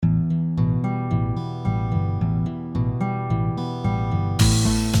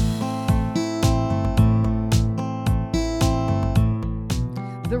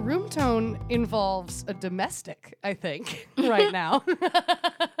ringtone involves a domestic, I think, right now.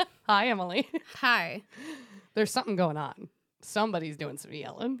 Hi, Emily. Hi. There's something going on. Somebody's doing some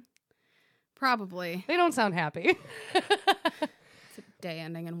yelling. Probably. They don't sound happy. It's a day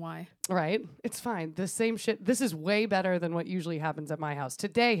ending and why. Right? It's fine. The same shit. This is way better than what usually happens at my house.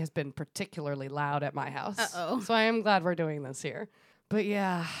 Today has been particularly loud at my house. Uh-oh. So I am glad we're doing this here. But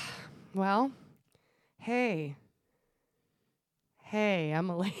yeah, well, hey. Hey,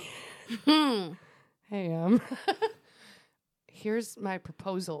 Emily. Hey, here's my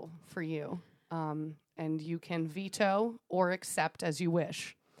proposal for you. And you can veto or accept as you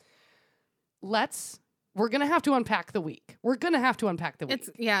wish. We're going to have to unpack the week.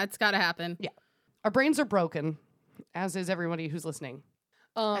 It's got to happen. Yeah. Our brains are broken, as is everybody who's listening.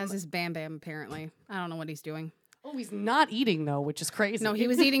 As is Bam Bam, apparently. I don't know what he's doing. Oh, he's not eating, though, which is crazy. No, he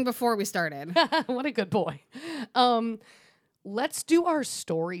was eating before we started. What a good boy. Let's do our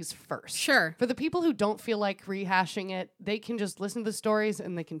stories first. Sure. For the people who don't feel like rehashing it, they can just listen to the stories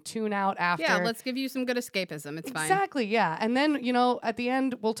and they can tune out after. Yeah, let's give you some good escapism. It's fine. Exactly, yeah. And then, at the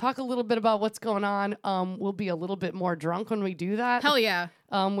end, we'll talk a little bit about what's going on. We'll be a little bit more drunk when we do that. Hell yeah.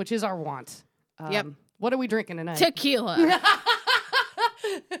 Which is our want. Yep. What are we drinking tonight? Tequila.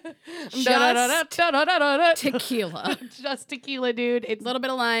 Tequila. Just tequila, dude. It's a little bit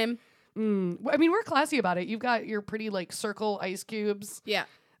of lime. I mean, we're classy about it. You've got your pretty, circle ice cubes. Yeah.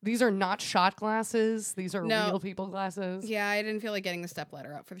 These are not shot glasses. These are real people glasses. Yeah, I didn't feel like getting the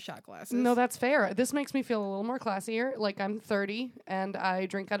stepladder out for the shot glasses. No, that's fair. This makes me feel a little more classier. Like I'm 30 and I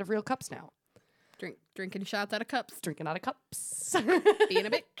drink out of real cups now. Drinking shots out of cups. Drinking out of cups. Being a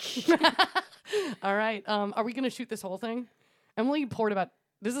bitch. All right. Are we going to shoot this whole thing? Emily poured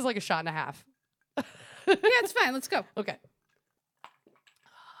this is like a shot and a half. Yeah, it's fine. Let's go. Okay.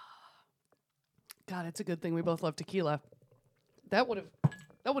 God, it's a good thing we both love tequila. That would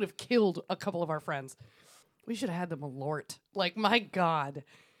have killed a couple of our friends. We should have had the Malort. My God.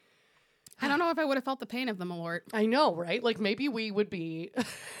 I don't know if I would have felt the pain of the Malort. I know, right? Maybe we would be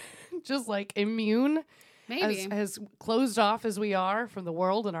just immune. Maybe. As closed off as we are from the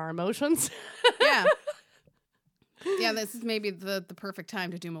world and our emotions. Yeah. Yeah, this is maybe the perfect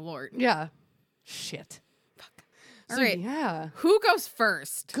time to do Malort. Yeah. Shit. All right. Yeah. Who goes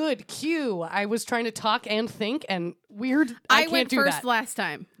first? Good cue. I was trying to talk and think, and weird. I can't went do first that. last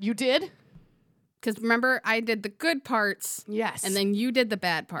time. You did? Because remember, I did the good parts. Yes. And then you did the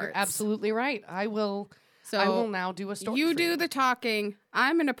bad parts. You're absolutely right. I will now do a story. You do the talking.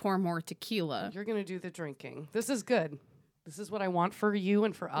 I'm going to pour more tequila. You're going to do the drinking. This is good. This is what I want for you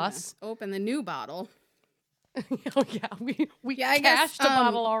and for us. Open the new bottle. Oh, yeah. We cashed a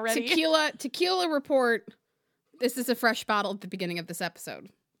bottle already. Tequila report. This is a fresh bottle at the beginning of this episode.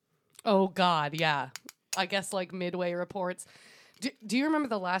 Oh, God, yeah. I guess midway reports. Do you remember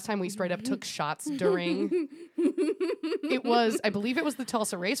the last time we straight up took shots during? I believe it was the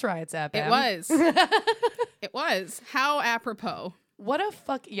Tulsa race riots at It was. It was. How apropos.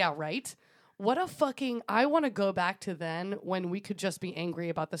 Yeah, right? I want to go back to then when we could just be angry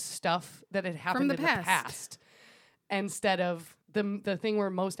about the stuff that had happened in the past. Instead of the thing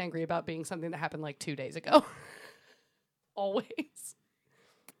we're most angry about being something that happened 2 days ago. Always.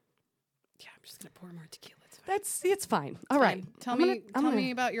 Yeah, I'm just gonna pour more tequila. It's fine. All right. Tell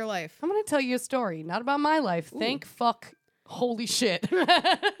me about your life. I'm gonna tell you a story, not about my life. Ooh. Thank fuck. Holy shit.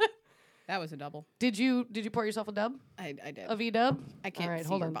 That was a double. Did you pour yourself a dub? I did. A V-dub? I can't All right,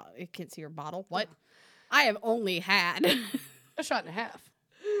 see your bottle. I can't see your bottle. What? I have only had a shot and a half.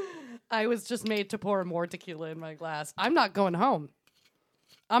 I was just made to pour more tequila in my glass. I'm not going home.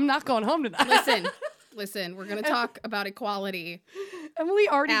 I'm not going home tonight. Listen, we're going to talk about equality. Emily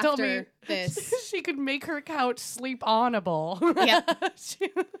already told me this. She could make her couch sleep-onable. Yeah.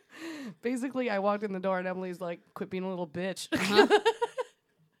 Basically, I walked in the door and Emily's like, quit being a little bitch. Uh-huh.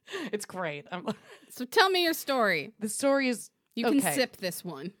 It's great. So tell me your story. The story is You can sip this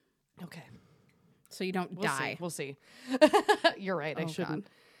one. Okay. So you don't die. We'll see. You're right. I shouldn't.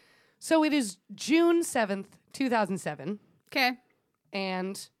 God. So it is June 7th, 2007. Okay.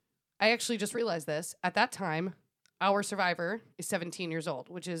 And I actually just realized this. At that time, our survivor is 17 years old,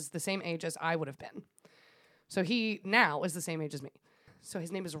 which is the same age as I would have been. So he now is the same age as me. So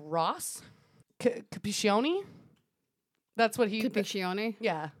his name is Ross Capicchioni. That's what he... Capicchioni?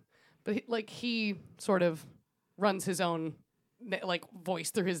 Yeah. But he sort of runs his own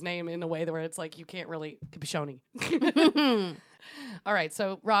voice through his name in a way where it's you can't really... Capicchioni. All right.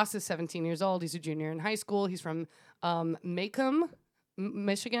 So Ross is 17 years old. He's a junior in high school. He's from Macomb,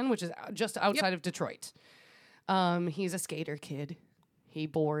 Michigan, which is just outside of Detroit. He's a skater kid. He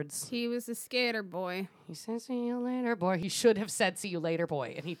boards. He was a skater boy. He says, see you later, boy. He should have said, see you later,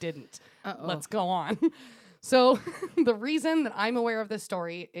 boy, and he didn't. Uh-oh. Let's go on. So the reason that I'm aware of this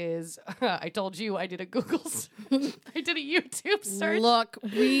story is I told you I did a I did a YouTube search. Look,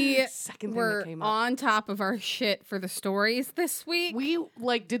 we Second thing were that came up. on top of our shit for the stories this week. We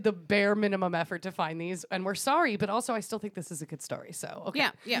did the bare minimum effort to find these, and we're sorry, but also I still think this is a good story. So okay.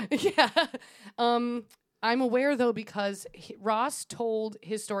 Yeah. Yeah. I'm aware though because Ross told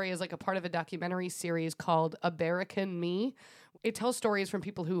his story as like a part of a documentary series called American Me. It tells stories from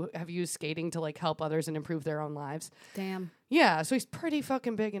people who have used skating to like help others and improve their own lives. Damn. Yeah, so he's pretty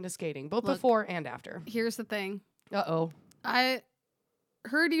fucking big into skating, both before and after. Here's the thing. Uh-oh. I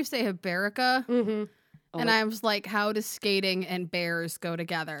heard you say Iberica, and I was like, how does skating and bears go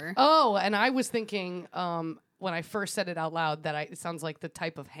together? Oh, and I was thinking when I first said it out loud that it sounds like the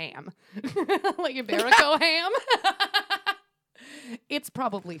type of ham. Like Iberico ham. It's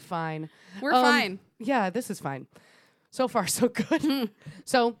probably fine. We're fine. Yeah, this is fine. So far, so good.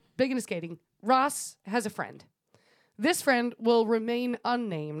 So, big into skating. Ross has a friend. This friend will remain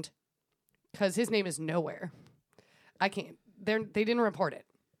unnamed because his name is nowhere. I can't. They didn't report it.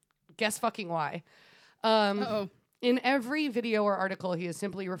 Guess fucking why. In every video or article, he is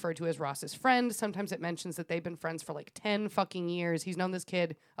simply referred to as Ross's friend. Sometimes it mentions that they've been friends for like 10 fucking years. He's known this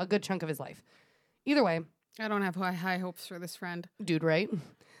kid a good chunk of his life. Either way. I don't have high hopes for this friend. Dude, right?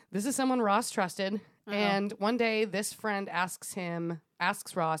 This is someone Ross trusted. And one day, this friend asks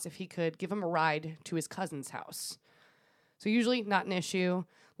Ross if he could give him a ride to his cousin's house. So usually not an issue.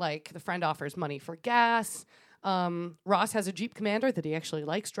 Like, the friend offers money for gas. Ross has a Jeep Commander that he actually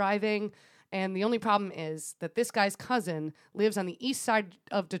likes driving. And the only problem is that this guy's cousin lives on the east side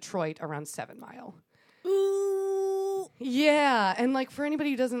of Detroit around 7 Mile. Ooh. Yeah. And, like, for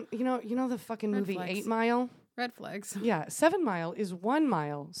anybody who doesn't, you know the fucking movie flags. 8 Mile? Red flags. Yeah, 7 Mile is 1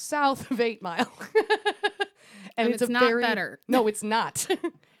 mile south of 8 Mile. and it's not better. No, it's not.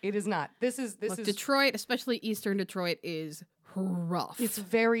 It is not. This is Detroit, especially Eastern Detroit, is rough. It's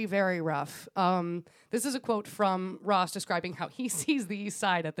very, very rough. This is a quote from Ross describing how he sees the East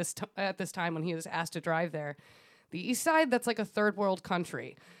Side at this time when he was asked to drive there. The East Side, that's like a third world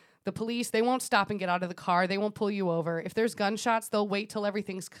country. The police, they won't stop and get out of the car. They won't pull you over. If there's gunshots, they'll wait till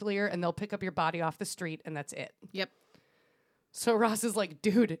everything's clear and they'll pick up your body off the street and that's it. Yep. So Ross is like,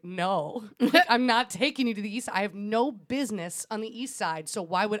 dude, no. Like, I'm not taking you to the East Side. I have no business on the East Side, so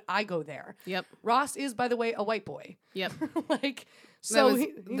why would I go there? Yep. Ross is, by the way, a white boy. Yep. Like, so so he's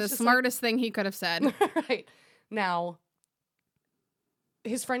the smartest thing he could have said. Right. Now,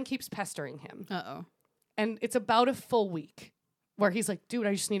 his friend keeps pestering him. Uh-oh. And it's about a full week where he's like, dude,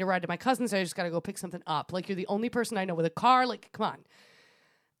 I just need a ride to my cousin's. I just got to go pick something up. Like, you're the only person I know with a car. Like, come on.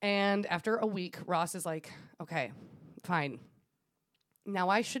 And after a week, Ross is like, okay, fine. Now,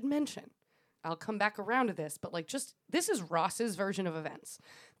 I should mention, I'll come back around to this, but like this is Ross's version of events.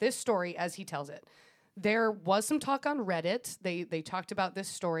 This story, as he tells it. There was some talk on Reddit. They talked about this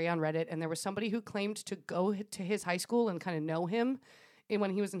story on Reddit, and there was somebody who claimed to go to his high school and kind of know him when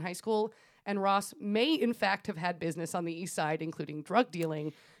he was in high school. And Ross may, in fact, have had business on the East Side, including drug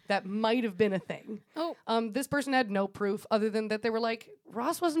dealing. That might have been a thing. Oh. This person had no proof other than that they were like,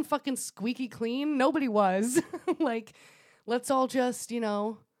 Ross wasn't fucking squeaky clean. Nobody was. Like, let's all just,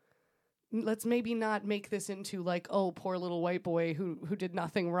 let's maybe not make this into like, oh, poor little white boy who did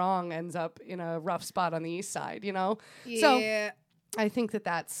nothing wrong ends up in a rough spot on the East Side, Yeah. So I think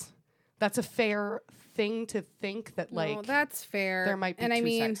that's a fair thing to think that, like, no, that's fair. There might be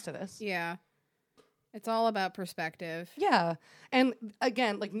two sides to this. Yeah. It's all about perspective. Yeah. And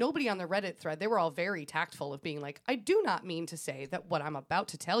again, like, nobody on the Reddit thread, they were all very tactful of being like, I do not mean to say that what I'm about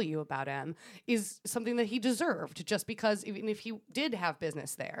to tell you about him is something that he deserved, just because even if he did have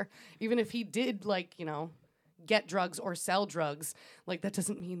business there, even if he did, like, get drugs or sell drugs, like, that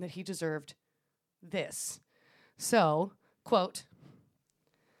doesn't mean that he deserved this. So, quote,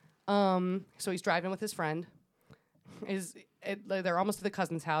 so he's driving with his friend. They're almost to the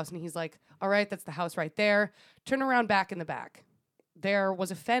cousin's house, and he's like, all right, that's the house right there. Turn around back in the back. There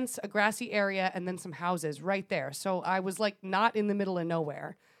was a fence, a grassy area, and then some houses right there. So I was, like, not in the middle of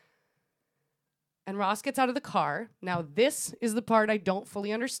nowhere. And Ross gets out of the car. Now, this is the part I don't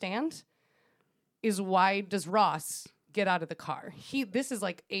fully understand, is why does Ross get out of the car? This is,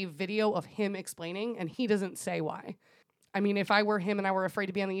 like, a video of him explaining, and he doesn't say why. I mean, if I were him and I were afraid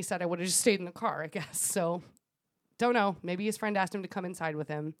to be on the East Side, I would have just stayed in the car, I guess. So, don't know. Maybe his friend asked him to come inside with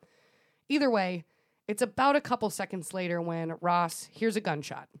him. Either way, it's about a couple seconds later when Ross hears a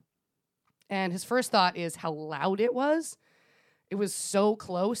gunshot. And his first thought is how loud it was. It was so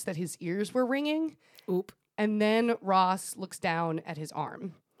close that his ears were ringing. Oop. And then Ross looks down at his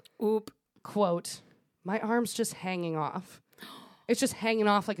arm. Oop. Quote, "My arm's just hanging off. It's just hanging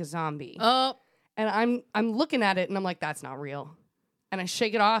off like a zombie." Oh. And I'm looking at it and I'm like, that's not real. And I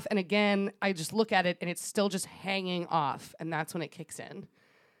shake it off. And again, I just look at it and it's still just hanging off. And that's when it kicks in.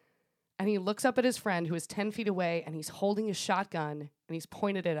 And he looks up at his friend who is 10 feet away and he's holding his shotgun and he's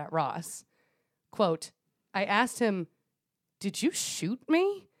pointed it at Ross. Quote, "I asked him, 'Did you shoot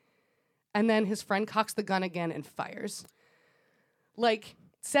me?' And then his friend cocks the gun again and fires. Like,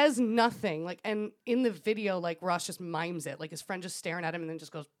 says nothing. Like, and in the video, like, Ross just mimes it. Like, his friend just staring at him and then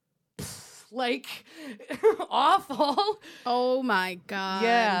just goes, like, awful. Oh, my God.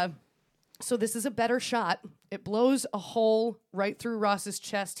 Yeah. So this is a better shot. It blows a hole right through Ross's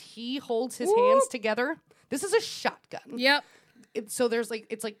chest. He holds his hands together. This is a shotgun. Yep. So there's, like,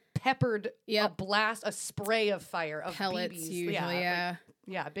 it's, like, peppered, Yep. a spray of fire, of pellets, BBs. usually, yeah.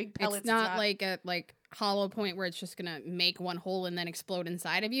 Like, big pellets. It's not like a hollow point where it's just gonna make one hole and then explode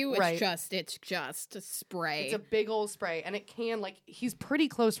inside of you. It's Right. it's just a spray. It's a big old spray, and it can, like, he's pretty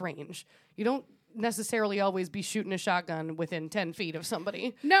close range. You don't necessarily always be shooting a shotgun within 10 feet of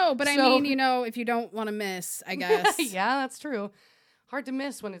somebody. No, but I So- mean, if you don't want to miss, I guess. Yeah, that's true. Hard to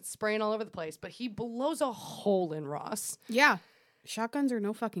miss when it's spraying all over the place, but he blows a hole in Ross. Yeah. Shotguns are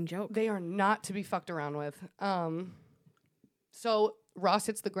no fucking joke. They are not to be fucked around with. So Ross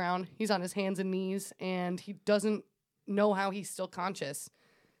hits the ground. He's on his hands and knees, and he doesn't know how he's still conscious,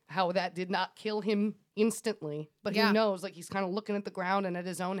 how that did not kill him instantly. But Yeah. he knows, like, he's kind of looking at the ground and at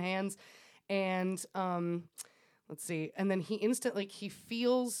his own hands. And let's see. And then he instantly, he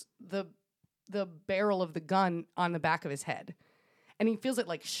feels the barrel of the gun on the back of his head. And he feels it,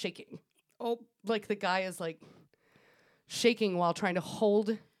 like, shaking. Oh, Like, the guy is, like, shaking while trying to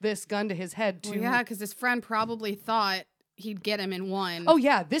hold this gun to his head. well, yeah, because his friend probably thought he'd get him in one. Oh,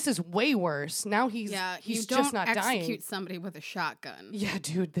 yeah, this is way worse. Now he's you just don't not execute dying. somebody with a shotgun. Yeah,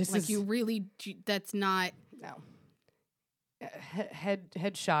 dude, this Like, is... you really, that's not... No.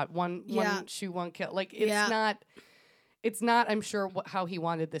 Headshot, one shoot, one kill. Like, it's not, I'm sure, how he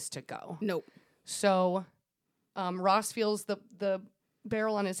wanted this to go. Nope. So Ross feels the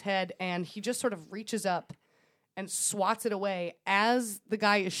barrel on his head, and he just sort of reaches up and swats it away as the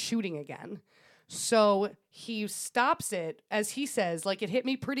guy is shooting again. So he stops it, as he says, like, it hit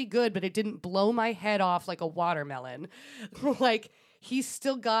me pretty good, but it didn't blow my head off like a watermelon. Like, he's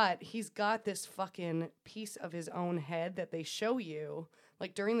got this fucking piece of his own head that they show you.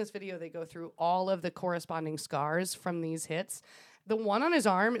 Like, during this video, they go through all of the corresponding scars from these hits. The one on his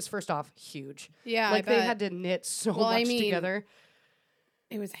arm is, first off, huge. Yeah, like, I bet. they had to knit so much together.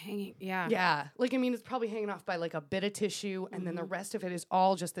 It was hanging, yeah. Yeah. Like, I mean, it's probably hanging off by, like, a bit of tissue, and then the rest of it is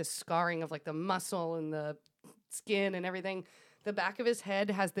all just this scarring of, like, the muscle and the skin and everything. The back of his head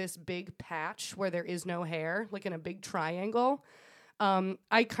has this big patch where there is no hair, like in a big triangle.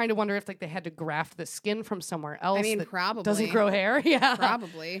 I kind of wonder if, like, they had to graft the skin from somewhere else. I mean, that probably. doesn't grow hair. Yeah.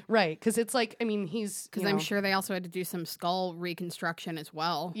 Probably. Right. Because it's like, I mean, he's... Because I'm sure they also had to do some skull reconstruction as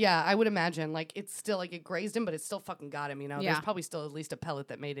well. Yeah, I would imagine. Like, it's still, like, it grazed him, but it still fucking got him, Yeah. There's probably still at least a pellet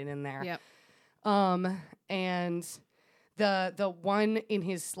that made it in there. Yep. And the one in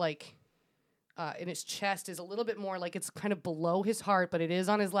his, like, in his chest is a little bit more, like, it's kind of below his heart, but it is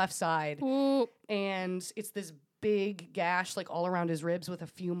on his left side. Ooh. And it's this big gash, like, all around his ribs with a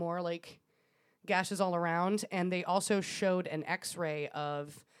few more, like, gashes all around. And they also showed an x-ray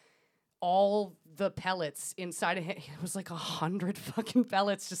of all the pellets inside of him. It was like 100 fucking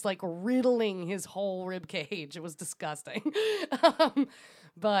pellets just, like, riddling his whole rib cage. It was disgusting.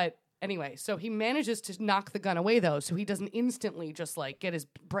 But anyway, so he manages to knock the gun away, though, so he doesn't instantly just, like, get his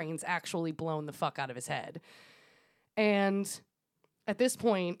brains actually blown the fuck out of his head. And at this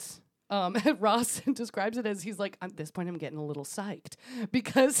point, Ross describes it as, he's like, at this point I'm getting a little psyched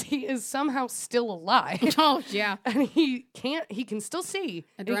because he is somehow still alive. Oh, yeah. And he can still see.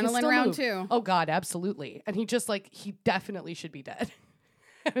 and he can Adrenaline still round move. two. Oh, God, absolutely. And he just, like, he definitely should be dead.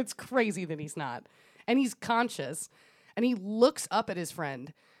 And it's crazy that he's not. And he's conscious. And he looks up at his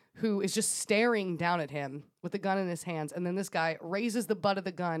friend, who is just staring down at him with the gun in his hands. And then this guy raises the butt of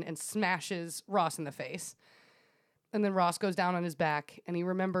the gun and smashes Ross in the face. And then Ross goes down on his back, and he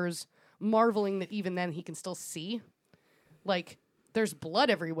remembers marveling that even then he can still see. Like, there's blood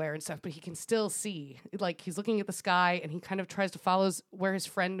everywhere and stuff, but he can still see. Like, he's looking at the sky, and he kind of tries to follow where his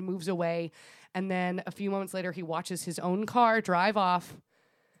friend moves away. And then a few moments later, he watches his own car drive off,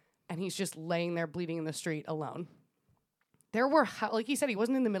 and he's just laying there bleeding in the street alone. There were, like he said, he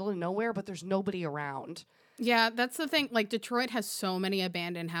wasn't in the middle of nowhere, but there's nobody around. Yeah, that's the thing. Like, Detroit has so many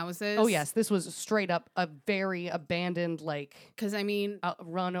abandoned houses. Oh, yes. This was straight up a very abandoned, like... Because, I mean...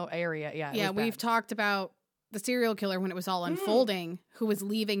 run area. Yeah, yeah, we've talked about the serial killer, when it was all unfolding, who was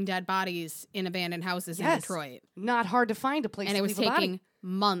leaving dead bodies in abandoned houses in Detroit. Not hard to find a place and to it was leave a taking body.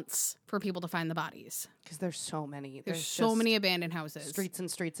 months for people to find the bodies. Because there's so many. There's so many abandoned houses. Streets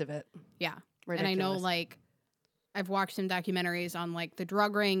and streets of it. Yeah. Ridiculous. And I know, like, I've watched some documentaries on, like, the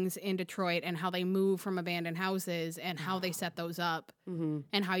drug rings in Detroit and how they move from abandoned houses and how they set those up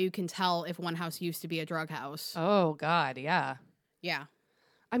and how you can tell if one house used to be a drug house. Oh, God, yeah. Yeah.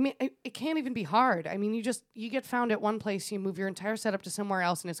 I mean, it can't even be hard. I mean, you get found at one place, you move your entire setup to somewhere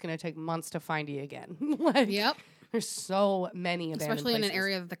else, and it's going to take months to find you again. Like, Yep. There's so many abandoned Especially places. in an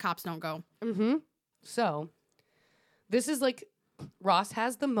area that the cops don't go. Mm-hmm. So, this is like, Ross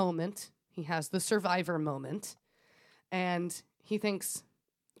has the moment. He has the survivor moment. And he thinks,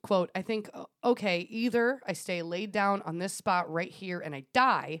 quote, I think, okay, either I stay laid down on this spot right here and I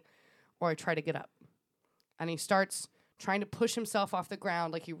die, or I try to get up. And he starts trying to push himself off the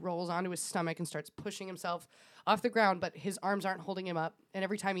ground, like he rolls onto his stomach and starts pushing himself off the ground, but his arms aren't holding him up. And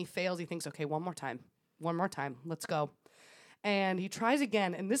every time he fails, he thinks, okay, one more time, let's go. And he tries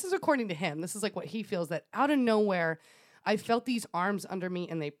again, and this is according to him. This is like what he feels, that out of nowhere, I felt these arms under me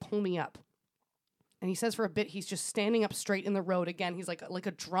and they pull me up. And he says for a bit, he's just standing up straight in the road. Again, he's like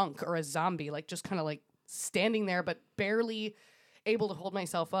a drunk or a zombie, like just kind of like standing there, but barely able to hold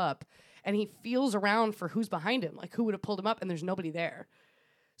myself up. And he feels around for who's behind him, like who would have pulled him up, and there's nobody there.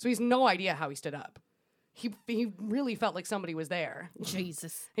 So he has no idea how he stood up. He really felt like somebody was there.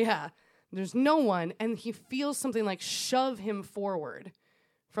 Jesus. Yeah. There's no one, and he feels something like shove him forward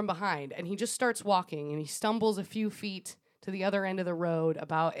from behind, and he just starts walking, and he stumbles a few feet to the other end of the road,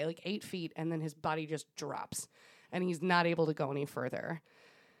 about like 8 feet, and then his body just drops, and he's not able to go any further.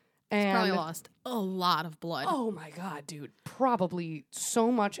 And he's probably lost a lot of blood. Oh my God, dude. Probably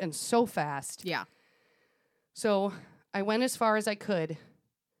so much and so fast. Yeah. So I went as far as I could,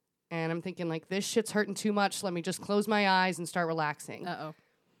 and I'm thinking, like, this shit's hurting too much. Let me just close my eyes and start relaxing. Uh-oh.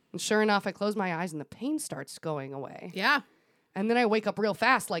 And sure enough, I close my eyes, and the pain starts going away. Yeah. And then I wake up real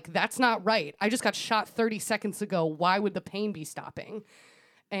fast, like, that's not right. I just got shot 30 seconds ago. Why would the pain be stopping?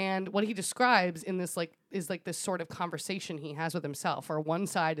 And what he describes in this, like, is like this sort of conversation he has with himself, where one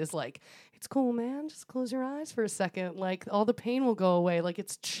side is like, it's cool, man. Just close your eyes for a second. Like, all the pain will go away. Like,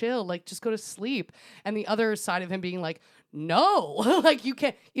 it's chill. Like, just go to sleep. And the other side of him being like, no, like, you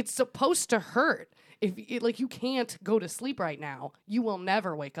can't, it's supposed to hurt. Like, you can't go to sleep right now. You will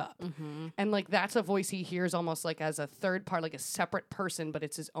never wake up. Mm-hmm. And, like, that's a voice he hears almost like as a third part, like a separate person, but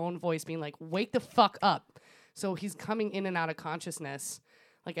it's his own voice being like, wake the fuck up. So he's coming in and out of consciousness,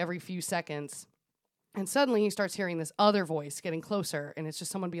 like, every few seconds. And suddenly he starts hearing this other voice getting closer, and it's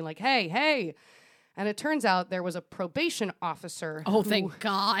just someone being like, hey, hey. And it turns out there was a probation officer. Oh, thank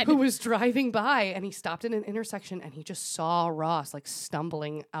God. Who was driving by, and he stopped at an intersection, and he just saw Ross, like,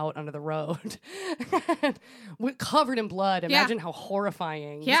 stumbling out onto the road. Covered in blood. Imagine how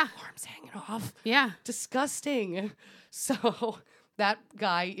horrifying. Yeah. His arms hanging off. Yeah. Disgusting. So that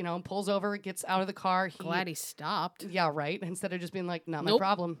guy, you know, pulls over, gets out of the car. Glad he stopped. Yeah, right. Instead of just being like, not my Nope.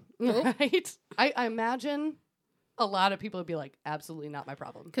 problem. Nope. Right? I imagine a lot of people would be like, absolutely not my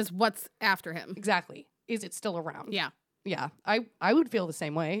problem. Because what's after him? Exactly. Is it still around? Yeah. Yeah. I would feel the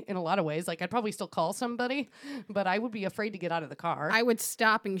same way in a lot of ways. Like, I'd probably still call somebody, but I would be afraid to get out of the car. I would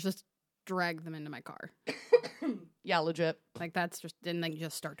stop and just drag them into my car. Yeah, legit. Like, that's just, and then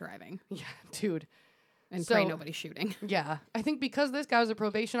just start driving. Yeah, dude. And So- pray nobody's shooting. Yeah. I think because this guy was a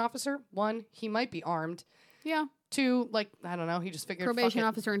probation officer, one, he might be armed. Yeah. Two, like, I don't know, he just figured, Probation fuck it.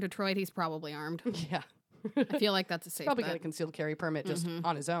 officer in Detroit, he's probably armed. Yeah. I feel like that's a safe Probably got bet. a concealed carry permit just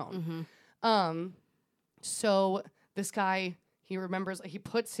on his own. Mm-hmm. So this guy, he remembers, he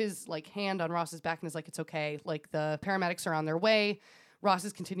puts his, like, hand on Ross's back and is like, it's okay. Like, the paramedics are on their way. Ross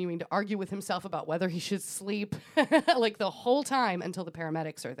is continuing to argue with himself about whether he should sleep, like, the whole time until the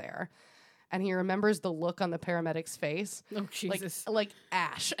paramedics are there. And he remembers the look on the paramedic's face. Oh, Jesus. Like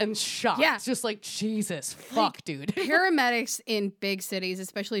ash and shock. Yeah. It's just like, Jesus, fuck, dude. Paramedics in big cities,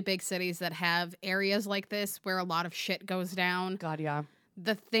 especially big cities that have areas like this where a lot of shit goes down, God, yeah.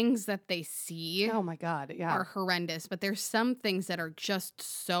 the things that they see Oh, my God, yeah. are horrendous. But there's some things that are just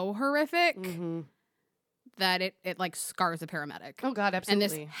so horrific that it like scars a paramedic. Oh, God, And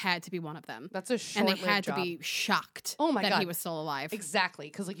absolutely. this had to be one of them. That's a And short-lived they had job. to be shocked Oh my that God. he was still alive. Exactly.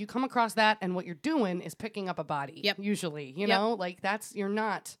 Because, like, you come across that, and what you're doing is picking up a body. Yep. Usually, you Yep. know? Like, you're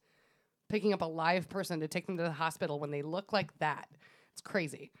not picking up a live person to take them to the hospital when they look like that. It's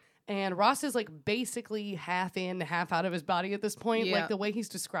crazy. And Ross is, like, basically half in, half out of his body at this point. Yeah. Like, the way he's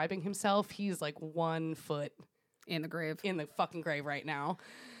describing himself, he's, like, 1 foot In the grave. in the fucking grave right now.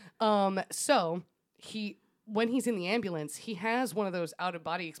 So he when he's in the ambulance, he has one of those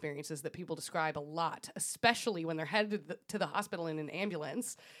out-of-body experiences that people describe a lot, especially when they're headed to the hospital in an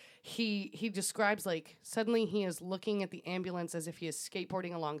ambulance. He describes, like, suddenly he is looking at the ambulance as if he is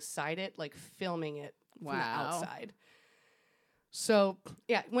skateboarding alongside it, like, filming it from the outside. So,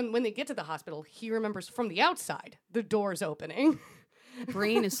 yeah, when they get to the hospital, he remembers from the outside, the doors opening.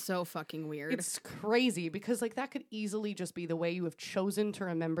 Brain is so fucking weird. It's crazy because, like, that could easily just be the way you have chosen to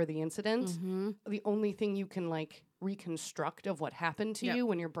remember the incident. Mm-hmm. The only thing you can, like, reconstruct of what happened to you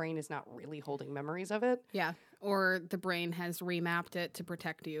when your brain is not really holding memories of it. Yeah. Or the brain has remapped it to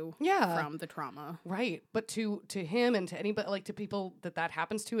protect you from the trauma. Right. But to him and to anybody, like, to people that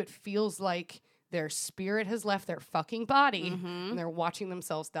happens to, it feels like their spirit has left their fucking body and they're watching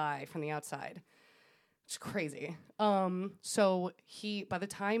themselves die from the outside. It's crazy. So by the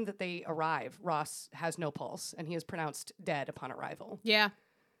time that they arrive, Ross has no pulse and he is pronounced dead upon arrival. Yeah.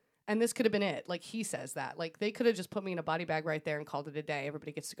 And this could have been it. Like, he says that. Like, they could have just put me in a body bag right there and called it a day.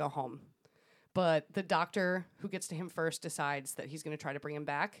 Everybody gets to go home. But the doctor who gets to him first decides that he's going to try to bring him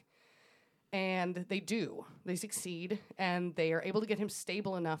back. And they do. They succeed. And they are able to get him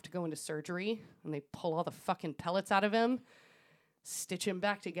stable enough to go into surgery. And they pull all the fucking pellets out of him, stitch him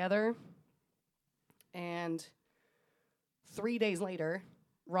back together. And 3 days later,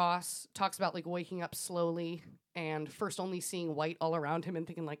 Ross talks about, like, waking up slowly and first only seeing white all around him and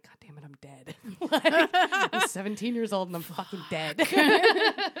thinking, like, God damn it, I'm dead. Like, I'm 17 years old and I'm fucking dead.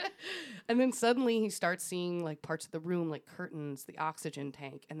 And then suddenly he starts seeing, like, parts of the room, like curtains, the oxygen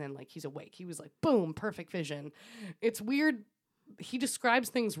tank, and then, like, he's awake. He was like, boom, perfect vision. It's weird. He describes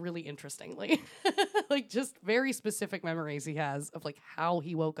things really interestingly. Like, just very specific memories he has of, like, how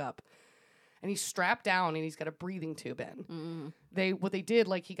he woke up. And he's strapped down and he's got a breathing tube in. What they did,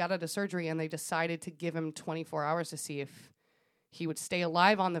 like, he got out of surgery and they decided to give him 24 hours to see if he would stay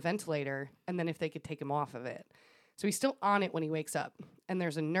alive on the ventilator and then if they could take him off of it. So he's still on it when he wakes up. And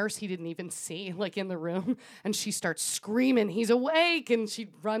there's a nurse he didn't even see, like, in the room. And she starts screaming, he's awake. And she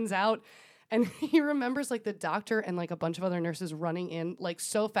runs out. And he remembers, like, the doctor and, like, a bunch of other nurses running in, like,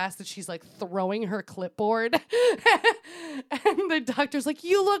 so fast that she's, like, throwing her clipboard. And the doctor's like,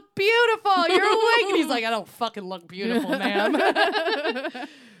 you look beautiful. You're awake. And he's like, I don't fucking look beautiful, ma'am.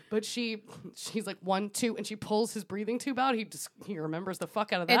 But she's like, 1, 2, and she pulls his breathing tube out. He remembers the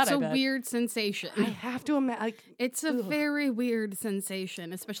fuck out of that. It's a weird sensation. I have to imagine. Like, it's a very weird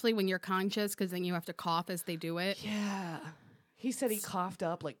sensation, especially when you're conscious, because then you have to cough as they do it. Yeah. He said he coughed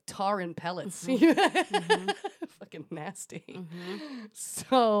up like tar and pellets. Fucking nasty.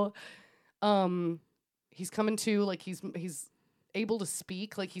 So, he's coming to, like, he's able to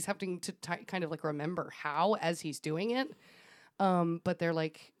speak, like, he's having to kind of, like, remember how as he's doing it. But they're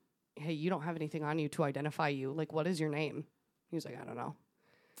like, hey, you don't have anything on you to identify you. Like, what is your name? He was like, I don't know.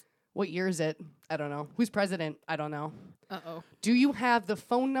 What year is it? I don't know. Who's president? I don't know. Uh-oh. Do you have the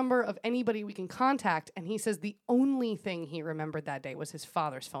phone number of anybody we can contact? And he says the only thing he remembered that day was his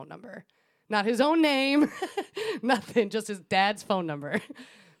father's phone number. Not his own name. Nothing. Just his dad's phone number.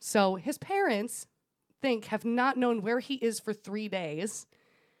 So his parents have not known where he is for 3 days.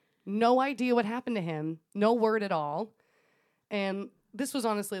 No idea what happened to him. No word at all. And this was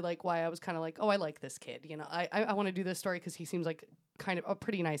honestly, like, why I was kind of like, oh, I like this kid. You know, I want to do this story because he seems like kind of a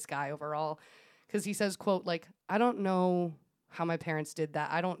pretty nice guy overall. Because he says, quote, like, I don't know how my parents did that.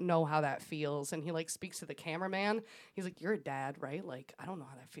 I don't know how that feels. And he, like, speaks to the cameraman. He's like, you're a dad, right? Like, I don't know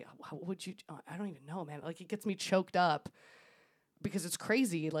how that feels. How would you? I don't even know, man. Like, it gets me choked up because it's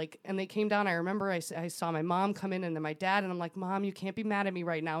crazy. Like, and they came down. I remember I saw my mom come in and then my dad. And I'm like, Mom, you can't be mad at me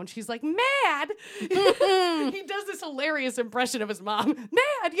right now. And she's like, mad? He does this hilarious impression of his mom.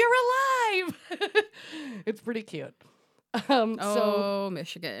 Mad, you're alive. It's pretty cute. So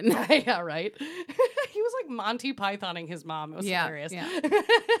Michigan. Yeah, right. He was like Monty Pythoning his mom. It was hilarious. Yeah.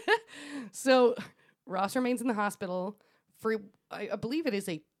 So Ross remains in the hospital for, I believe it is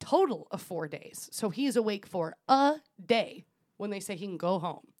a total of 4 days. So he is awake for a day when they say he can go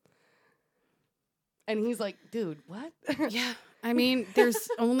home. And he's like, dude, what? Yeah. I mean, there's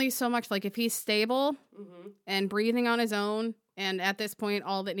only so much. Like, if he's stable and breathing on his own, and at this point,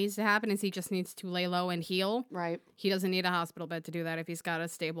 all that needs to happen is he just needs to lay low and heal. Right. He doesn't need a hospital bed to do that if he's got a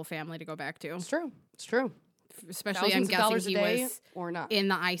stable family to go back to. It's true. It's true. Especially, I'm guessing he was or not in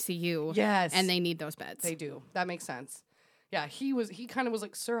the ICU. Yes. And they need those beds. They do. That makes sense. Yeah, he kind of was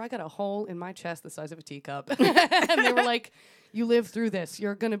like, sir, I got a hole in my chest the size of a teacup. And they were like, you live through this.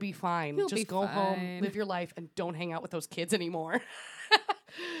 You're going to be fine. You'll Just be go fine. home, live your life, and don't hang out with those kids anymore.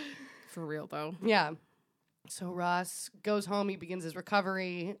 For real, though. Yeah. So Ross goes home. He begins his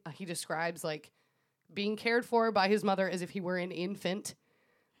recovery. He describes, like, being cared for by his mother as if he were an infant.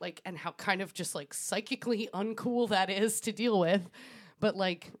 like, and how kind of just like psychically uncool that is to deal with. But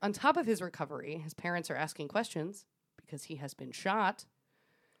like on top of his recovery, his parents are asking questions because he has been shot.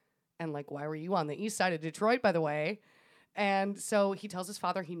 And like, why were you on the east side of Detroit, by the way? And so he tells his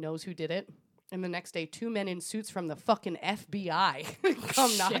father he knows who did it. And the next day, 2 men in suits from the fucking FBI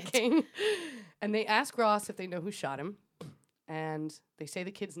come knocking. And they ask Ross if they know who shot him. And they say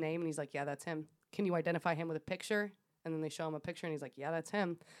the kid's name, and he's like, yeah, that's him. Can you identify him with a picture? And then they show him a picture, and he's like, yeah, that's him.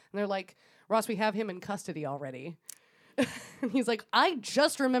 And they're like, Ross, we have him in custody already. And he's like, I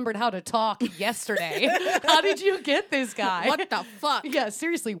just remembered how to talk yesterday. How did you get this guy? What the fuck? Yeah,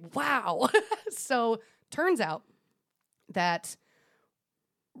 seriously, wow. So turns out that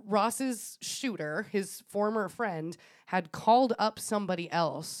Ross's shooter, his former friend, had called up somebody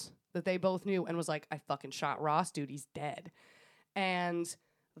else that they both knew and was like, I fucking shot Ross, dude, he's dead. And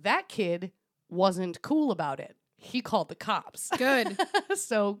that kid wasn't cool about it. He called the cops. Good.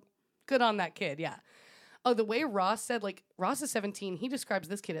 So good on that kid, yeah. Oh, the way Ross said, like, Ross is 17. He describes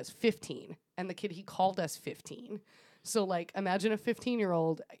this kid as 15, and the kid he called us 15. So, like, imagine a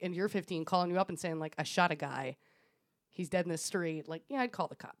 15-year-old, and you're 15, calling you up and saying, like, I shot a guy. He's dead in the street. Like, yeah, I'd call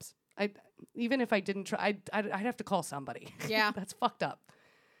the cops. Even if I didn't try, I'd have to call somebody. Yeah. That's fucked up.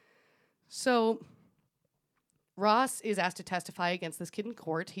 So Ross is asked to testify against this kid in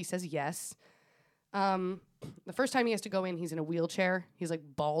court. He says yes. The first time he has to go in, he's in a wheelchair. He's like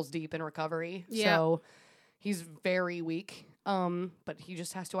balls deep in recovery. Yeah. So he's very weak. But he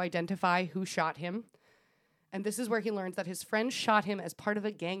just has to identify who shot him. And this is where he learns that his friend shot him as part of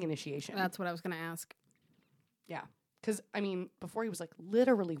a gang initiation. That's what I was going to ask. Yeah. Because, I mean, before he was like,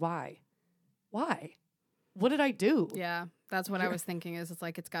 literally, why? Why? What did I do? Yeah, that's what I was thinking is it's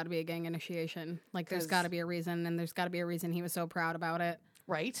like it's got to be a gang initiation. Like there's got to be a reason, and there's got to be a reason he was so proud about it.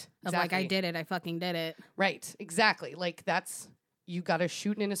 Right? Of like, I did it. I fucking did it. Right. Exactly. Like that's, you got to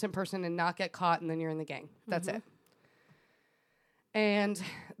shoot an innocent person and not get caught, and then you're in the gang. That's it. And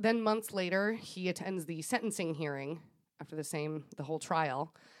then months later, he attends the sentencing hearing after the whole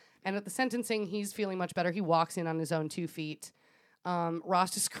trial. And at the sentencing, he's feeling much better. He walks in on his own 2 feet. Ross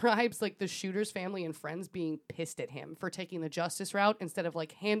describes like the shooter's family and friends being pissed at him for taking the justice route instead of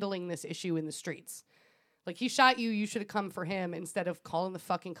like handling this issue in the streets. Like, he shot you, you should have come for him instead of calling the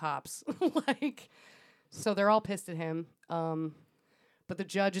fucking cops. Like, so they're all pissed at him. But the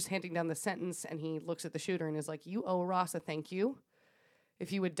judge is handing down the sentence, and he looks at the shooter and is like, you owe Ross a thank you.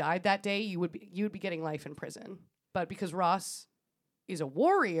 If you had died that day, you would be getting life in prison. But because Ross is a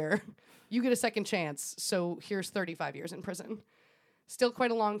warrior, you get a second chance. So here's 35 years in prison. Still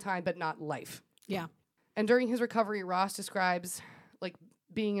quite a long time, but not life. Yeah. And during his recovery, Ross describes like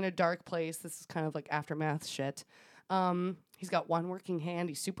being in a dark place. This is kind of like aftermath shit. He's got one working hand.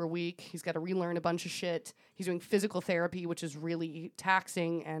 He's super weak. He's got to relearn a bunch of shit. He's doing physical therapy, which is really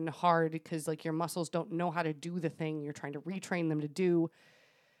taxing and hard because like your muscles don't know how to do the thing you're trying to retrain them to do.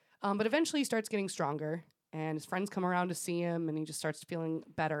 But eventually he starts getting stronger, and his friends come around to see him, and he just starts feeling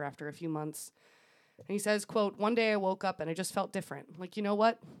better after a few months. And he says, quote, one day I woke up and I just felt different. Like, you know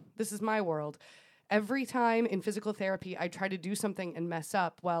what? This is my world. Every time in physical therapy, I try to do something and mess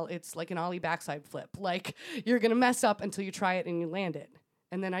up. Well, it's like an ollie backside flip. Like, you're going to mess up until you try it and you land it.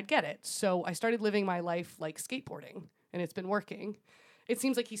 And then I'd get it. So I started living my life like skateboarding, and it's been working. It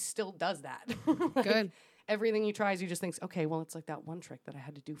seems like he still does that. Like, good. Everything he tries, he just thinks, okay, well, it's like that one trick that I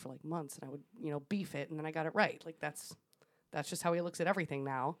had to do for like months, and I would, beef it, and then I got it right. Like, that's just how he looks at everything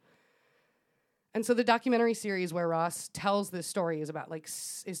now. And so the documentary series where Ross tells this story is about like,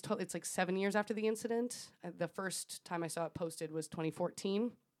 it's like 7 years after the incident. The first time I saw it posted was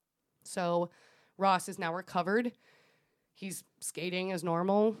 2014. So Ross is now recovered. He's skating as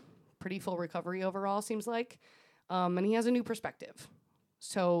normal, pretty full recovery overall, seems like. And he has a new perspective.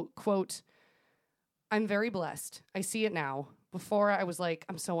 So, quote, I'm very blessed. I see it now. Before I was like,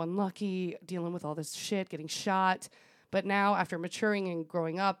 I'm so unlucky dealing with all this shit, getting shot. But now, after maturing and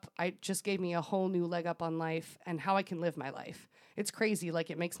growing up, it just gave me a whole new leg up on life and how I can live my life. It's crazy. Like,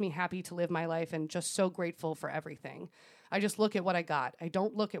 it makes me happy to live my life and just so grateful for everything. I just look at what I got. I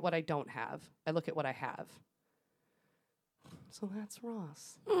don't look at what I don't have. I look at what I have. So that's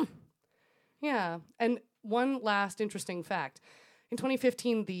Ross. Yeah. And one last interesting fact. In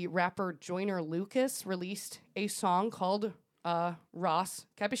 2015, the rapper Joyner Lucas released a song called Ross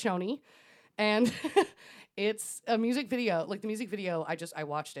Capicchioni. And it's a music video. Like, the music video, I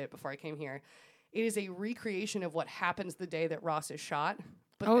watched it before I came here. It is a recreation of what happens the day that Ross is shot.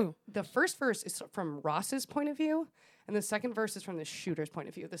 But the first verse is from Ross's point of view, and the second verse is from the shooter's point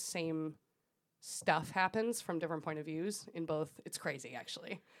of view. The same stuff happens from different point of views in both. It's crazy,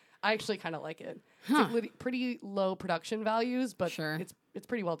 actually. I actually kind of like it. It's like pretty low production values, but sure. It's it's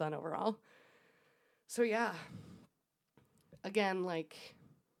pretty well done overall. So yeah, again, like,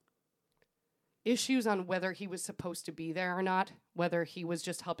 issues on whether he was supposed to be there or not, whether he was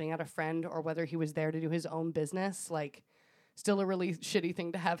just helping out a friend or whether he was there to do his own business, like, still a really shitty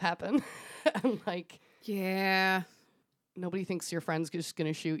thing to have happen. And, like, Yeah. nobody thinks your friend's just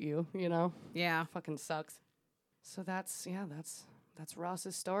gonna shoot you, you know? Yeah. Fucking sucks. So that's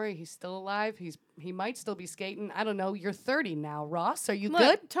Ross's story. He's still alive. He might still be skating. I don't know. You're 30 now, Ross. Are you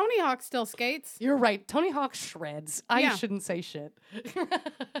good? Tony Hawk still skates. You're right. Tony Hawk shreds. I Yeah. shouldn't say shit.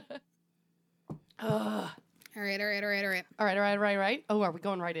 All right. All right. Oh, are we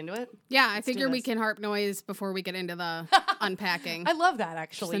going right into it? Yeah, I Let's do figure we this. can harp noise before we get into the unpacking. I love that, Just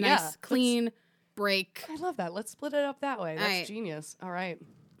actually. a nice, clean break. I love that. Let's split it up that way. That's All right. genius. All right.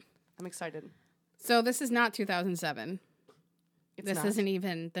 I'm excited. So this is not 2007. This Isn't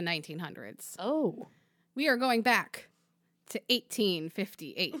even the 1900s. Oh. We are going back to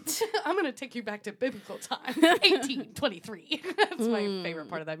 1858. I'm going to take you back to biblical time. 1823. That's my favorite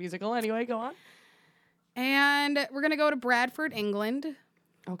part of that musical. Anyway, go on. And we're going to go to Bradford, England,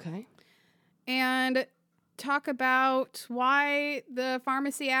 Okay. and talk about why the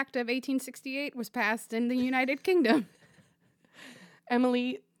Pharmacy Act of 1868 was passed in the United Kingdom.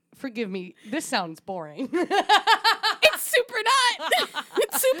 Emily, forgive me. This sounds boring. It's super not.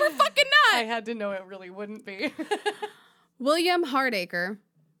 It's super fucking I not. had to know it really wouldn't be. William Hardacre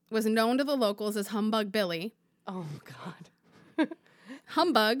was known to the locals as Humbug Billy. Oh, God.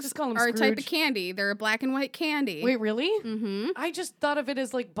 Humbugs Just call him are a type of Scrooge. candy. They're a black and white candy. Wait, really? Mm-hmm. I just thought of it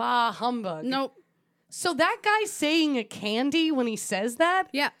as like, bah, humbug. Nope. So that guy's saying a candy when he says that?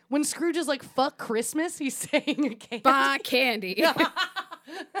 Yeah. When Scrooge is like, fuck Christmas, he's saying a candy. Bah candy.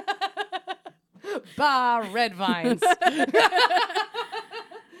 Bah, red vines.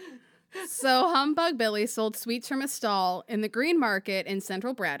 So Humbug Billy sold sweets from a stall in the Green Market in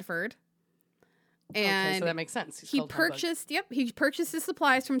central Bradford. And okay, so that makes sense. He's he called Humbug. purchased his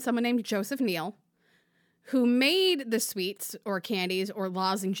supplies from someone named Joseph Neal, who made the sweets or candies or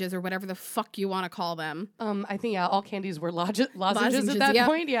lozenges or whatever the fuck you want to call them I think, yeah, all candies were lozenges at Lozenges, that yeah.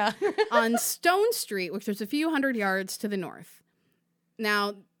 point, yeah. on Stone Street, which was a few hundred yards to the north.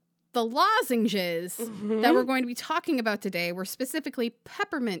 Now, the lozenges that we're going to be talking about today were specifically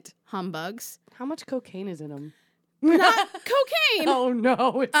peppermint humbugs, How much cocaine is in them? not cocaine. Oh,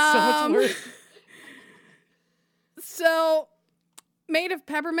 no, it's so much worse. So, made of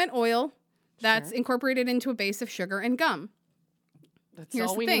peppermint oil that's Sure. incorporated into a base of sugar and gum. That's Here's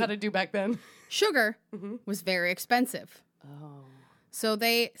all the we thing. knew how to do back then. Sugar was very expensive. Oh. So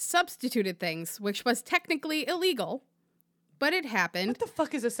they substituted things, which was technically illegal, but it happened. What the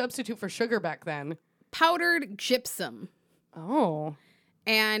fuck is a substitute for sugar back then? Powdered gypsum. Oh.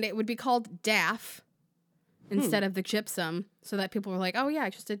 And it would be called Daff instead of the gypsum, so that people were like, oh yeah,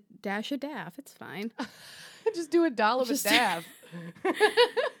 just a dash of Daff. It's fine. Just do a dollop of Daff.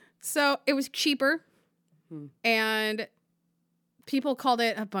 So it was cheaper, and people called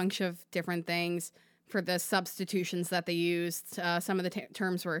it a bunch of different things for the substitutions that they used. Some of the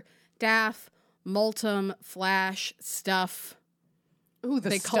terms were Daff, Multum, Flash, Stuff. Ooh, the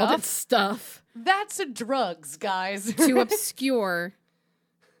They stuff? called it Stuff That's a drugs, guys. to obscure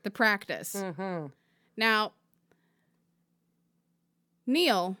the practice. Now,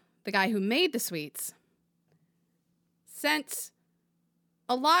 Neil, the guy who made the sweets, sent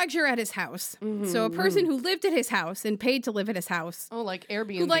a lodger at his house. So a person who lived at his house and paid to live at his house, Oh, like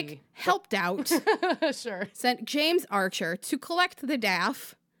Airbnb. who like helped out, Sure. sent James Archer to collect the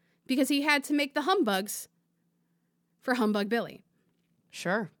Daff because he had to make the humbugs for Humbug Billy.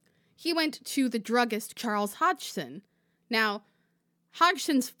 Sure. He went to the druggist Charles Hodgson. Now,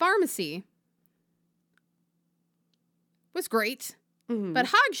 Hodgson's pharmacy was great, but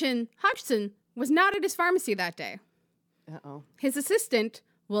Hodgson was not at his pharmacy that day. Uh-oh. His assistant,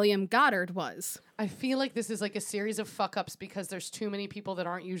 William Goddard, was. I feel like this is like a series of fuck-ups because there's too many people that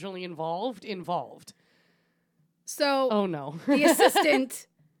aren't usually involved. So Oh, no. the assistant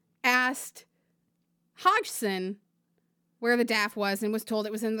asked Hodgson where the Daff was and was told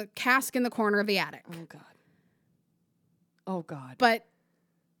it was in the cask in the corner of the attic. Oh, God. Oh, God. But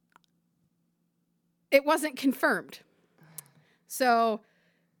it wasn't confirmed. So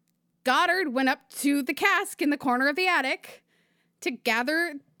Goddard went up to the cask in the corner of the attic to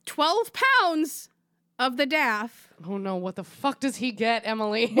gather 12 pounds of the Daff. Oh, no. What the fuck does he get,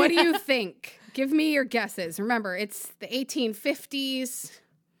 Emily? What do you think? Give me your guesses. Remember, it's the 1850s.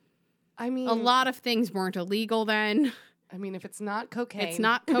 I mean... A lot of things weren't illegal then. I mean, if it's not cocaine... It's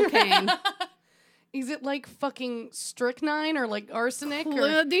not cocaine. Is it like fucking strychnine or like arsenic?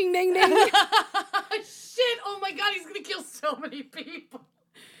 Or... Ding, ding, ding. Shit Oh my God, he's gonna kill so many people.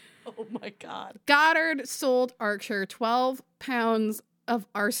 Oh my God. Goddard sold Archer 12 pounds of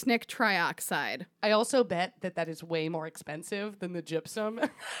arsenic trioxide. I also bet that is way more expensive than the gypsum.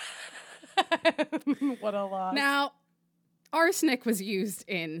 What a loss. Now, arsenic was used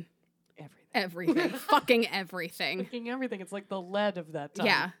in everything. Fucking everything. Fucking everything. It's like the lead of that time.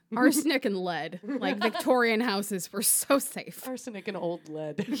 Yeah. Arsenic and lead. Like, Victorian houses were so safe. Arsenic and old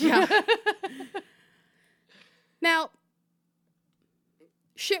lead. Yeah. Now,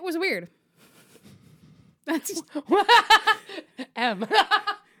 shit was weird. That's M.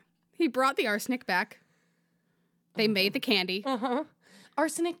 He brought the arsenic back. They made the candy. Uh-huh.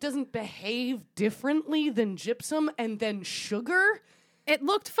 Arsenic doesn't behave differently than gypsum and then sugar? It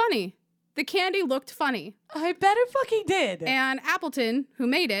looked funny. The candy looked funny. I bet it fucking did. And Appleton, who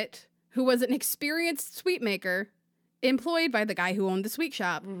made it, who was an experienced sweet maker, employed by the guy who owned the sweet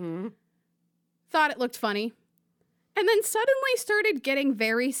shop, thought it looked funny, and then suddenly started getting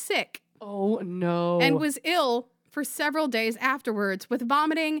very sick. Oh, no. And was ill for several days afterwards with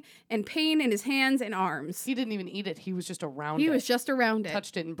vomiting and pain in his hands and arms. He didn't even eat it. He was just around it. He was just around it.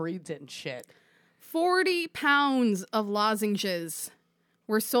 Touched it and breathed it and shit. 40 pounds of lozenges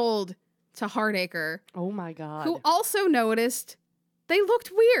were sold to Hardacre. Oh, my God. Who also noticed they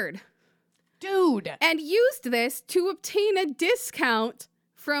looked weird. Dude. And used this to obtain a discount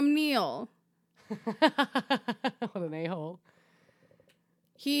from Neil. What an a-hole.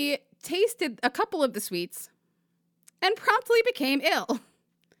 He tasted a couple of the sweets and promptly became ill.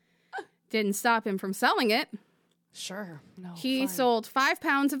 Didn't stop him from selling it. Sure. No. He fine. sold 5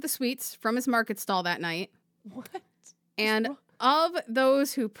 pounds of the sweets from his market stall that night. What? And of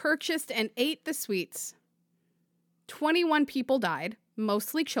those who purchased and ate the sweets, 21 people died,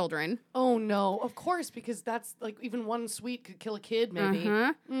 mostly children. Oh, no. Of course, because that's like even one sweet could kill a kid,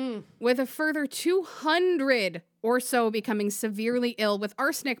 maybe. With a further 200 or so becoming severely ill with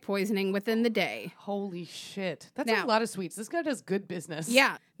arsenic poisoning within the day. Holy shit. That's Now- a lot of sweets. This guy does good business.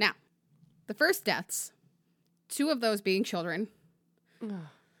 Yeah. Now, the first deaths, 2 of those being children,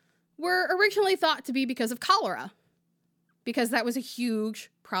 were originally thought to be because of cholera, because that was a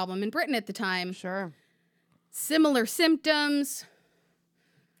huge problem in Britain at the time. Sure. Similar symptoms,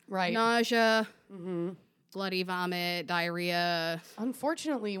 Right. nausea, bloody vomit, diarrhea.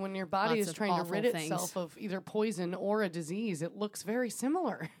 Unfortunately, when your body Lots is of trying to awful rid things. itself of either poison or a disease, it looks very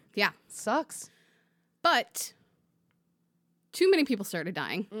similar. Yeah. Sucks. But too many people started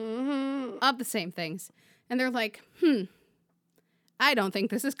dying of the same things. And they're like, I don't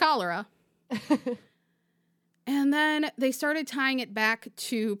think this is cholera. And then they started tying it back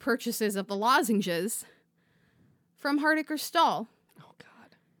to purchases of the lozenges from Hardacre's stall. Oh,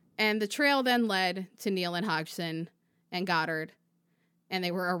 God. And the trail then led to Neil and Hodgson and Goddard. And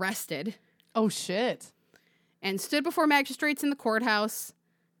they were arrested Oh, shit. and stood before magistrates in the courthouse.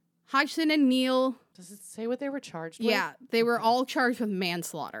 Hodgson and Neil, Does it say what they were charged with? yeah, they were all charged with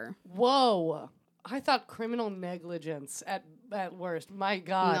manslaughter. Whoa. I thought criminal negligence at worst. My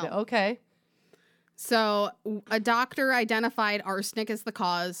God. No. Okay. So a doctor identified arsenic as the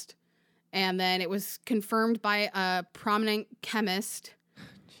cause, and then it was confirmed by a prominent chemist.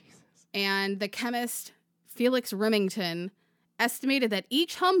 Jesus. And the chemist, Felix Remington, estimated that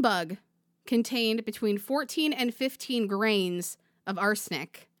each humbug contained between 14 and 15 grains of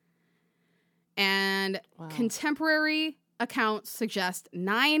arsenic. And Wow. contemporary accounts suggest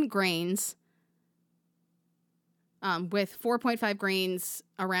 9 grains, with 4.5 grains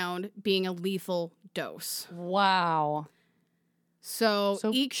around being a lethal dose. Wow. So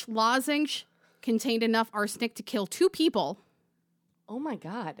each lozenge contained enough arsenic to kill 2 people. Oh, my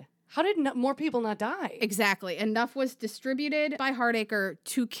God. How did more people not die? Exactly. Enough was distributed by Hardacre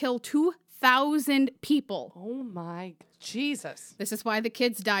to kill 2,000 people. Oh, my Jesus. This is why the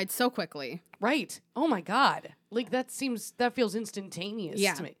kids died so quickly. Right. Oh, my God. Like, that feels instantaneous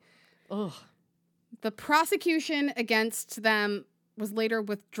Yeah. to me. Ugh. The prosecution against them was later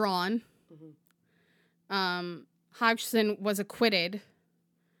withdrawn. Hodgson was acquitted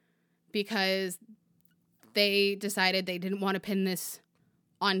because they decided they didn't want to pin this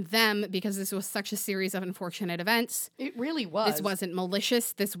on them because this was such a series of unfortunate events. It really was. This wasn't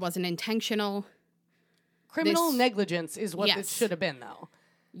malicious. This wasn't intentional. Criminal negligence is what Yes. it should have been, though.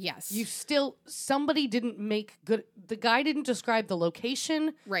 Yes. Somebody didn't make good, the guy didn't describe the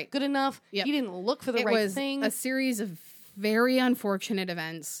location Right. good enough. Yep. He didn't look for the it right was thing. a series of very unfortunate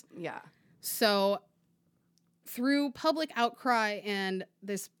events. Yeah. So, through public outcry and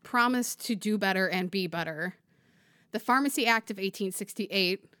this promise to do better and be better, the Pharmacy Act of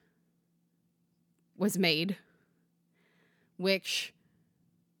 1868 was made, which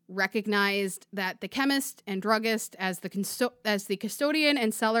recognized that the chemist and druggist as the custodian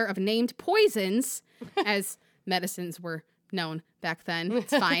and seller of named poisons, as medicines were known back then,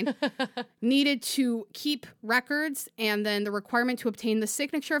 it's fine, needed to keep records, and then the requirement to obtain the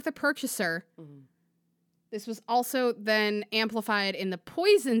signature of the purchaser. Mm-hmm. This was also then amplified in the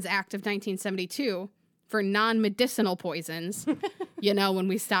Poisons Act of 1972 for non-medicinal poisons. You know, when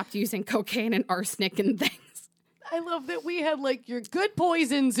we stopped using cocaine and arsenic and things. I love that we had, like, your good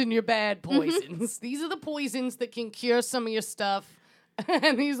poisons and your bad poisons. Mm-hmm. These are the poisons that can cure some of your stuff,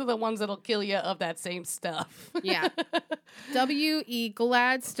 and these are the ones that'll kill you of that same stuff. Yeah. W.E.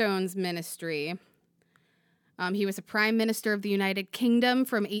 Gladstone's ministry. He was a prime minister of the United Kingdom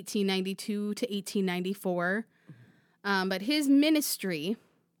from 1892 to 1894. But his ministry...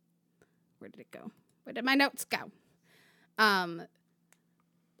 Where did it go? Where did my notes go?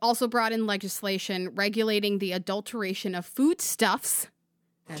 Also brought in legislation regulating the adulteration of foodstuffs,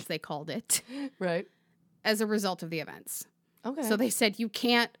 as they called it, right, as a result of the events. Okay. So they said you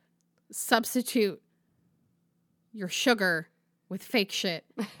can't substitute your sugar with fake shit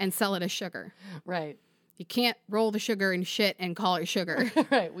and sell it as sugar. Right. You can't roll the sugar in shit and call it sugar.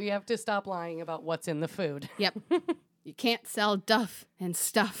 Right. We have to stop lying about what's in the food. Yep. You can't sell duff and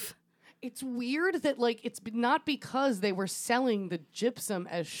stuff. It's weird that, like, it's not because they were selling the gypsum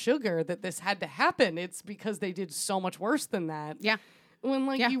as sugar that this had to happen. It's because they did so much worse than that. Yeah. When,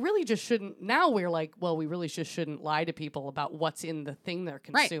 like, you really just shouldn't... Now we're like, well, we really just shouldn't lie to people about what's in the thing they're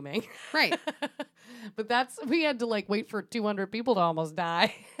consuming. Right. But we had to, like, wait for 200 people to almost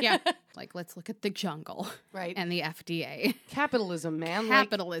die. Yeah. Like, let's look at the jungle. Right. And the FDA. Capitalism, man.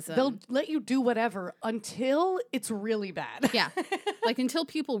 Capitalism. Like, they'll let you do whatever until it's really bad. Yeah. Like, until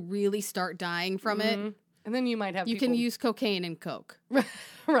people really start dying from it. And then you might have You can use cocaine and coke.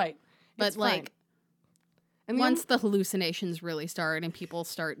 Right. But, it's like... fine. And once the hallucinations really start and people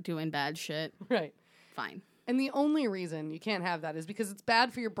start doing bad shit. Right. Fine. And the only reason you can't have that is because it's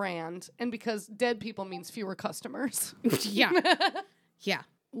bad for your brand and because dead people means fewer customers. Yeah. Yeah.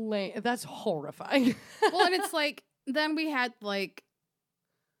 That's horrifying. Well, and it's like, then we had, like,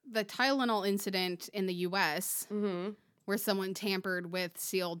 the Tylenol incident in the U.S. Where someone tampered with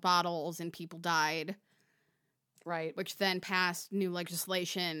sealed bottles and people died. Right. Which then passed new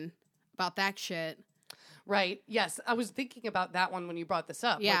legislation about that shit. Right. Yes. I was thinking about that one when you brought this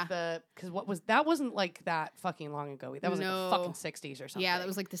up. Yeah. Like because that wasn't like that fucking long ago. That was like the fucking 60s or something. Yeah, that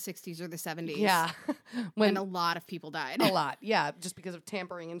was like the 60s or the 70s. Yeah. When a lot of people died. A lot. Yeah. Just because of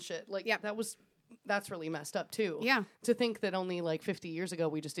tampering and shit. Like, yeah, that's really messed up too. Yeah. To think that only like 50 years ago,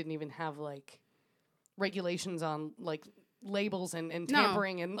 we just didn't even have like regulations on like labels and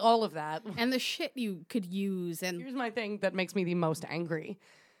tampering and all of that. And the shit you could use. And here's my thing that makes me the most angry.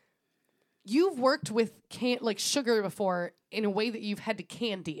 You've worked with sugar before in a way that you've had to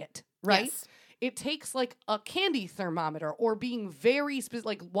candy it, right? Yes. It takes like a candy thermometer or being very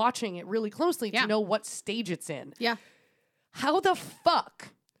like watching it really closely to know what stage it's in. Yeah. How the fuck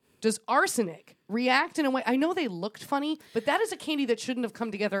does arsenic react in a way? I know they looked funny, but that is a candy that shouldn't have come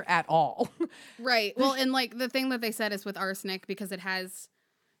together at all. Right. Well, and like the thing that they said is with arsenic, because it has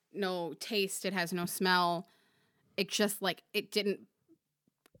no taste, it has no smell, it just like it didn't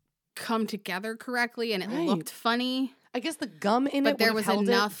come together correctly and it looked funny. I guess the gum in but it, but there was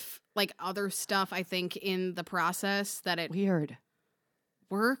enough like other stuff I think in the process that it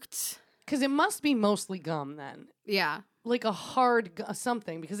worked. Because it must be mostly gum then. Yeah. Like a hard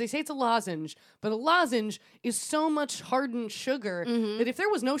something, because they say it's a lozenge, but a lozenge is so much hardened sugar that if there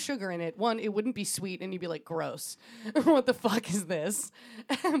was no sugar in it, one, it wouldn't be sweet and you'd be like, gross. What the fuck is this?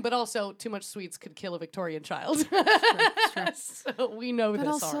 But also, too much sweets could kill a Victorian child. Sure. So we know this already.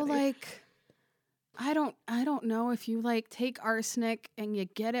 But also, like, I don't know if you, like, take arsenic and you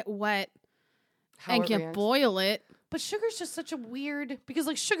get it wet and you boil it. But sugar's just such a weird... Because,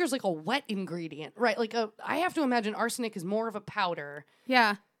 like, sugar's like a wet ingredient, right? Like, I have to imagine arsenic is more of a powder.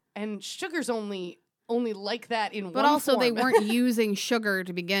 Yeah. And sugar's only like that in one form. But also, they weren't using sugar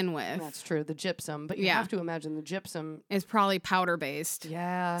to begin with. That's true, the gypsum. But you have to imagine the gypsum... is probably powder-based.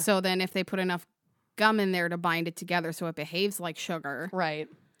 Yeah. So then if they put enough gum in there to bind it together so it behaves like sugar... Right.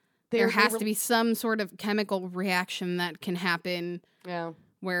 There has to be some sort of chemical reaction that can happen. Yeah.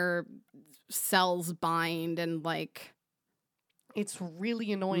 Where... cells bind and like it's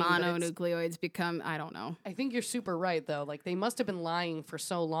really annoying. Mononucleoids become, I don't know. I think you're super right though. Like they must have been lying for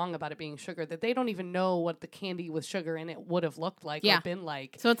so long about it being sugar that they don't even know what the candy with sugar in it would have looked like or been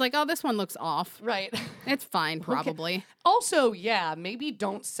like. So it's like, oh, this one looks off. Right. It's fine, probably. Okay. Also, maybe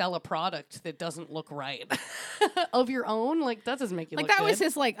don't sell a product that doesn't look right. Of your own. Like that doesn't make you look that good. was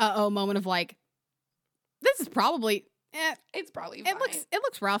his like moment of like, this is probably It's probably fine. It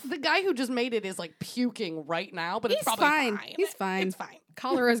looks rough. The guy who just made it is like puking right now, but it's He's probably fine. fine. He's fine. It's fine.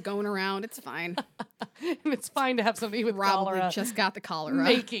 Cholera's going around. It's fine. And it's fine to have somebody with Probably cholera just got the cholera.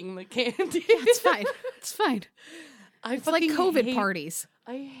 making the candy. It's fine. It's fine. It's like COVID parties.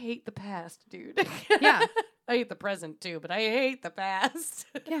 I hate the past, dude. Yeah. I hate the present too, but I hate the past.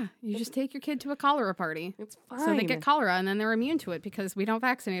 Yeah. You just take your kid to a cholera party. It's fine. So they get cholera and then they're immune to it because we don't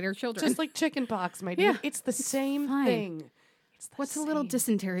vaccinate our children. Just like chicken pox, my dude. Yeah. It's the same fine. thing. What's a little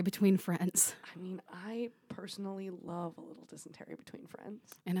dysentery between friends? I mean, I personally love a little dysentery between friends.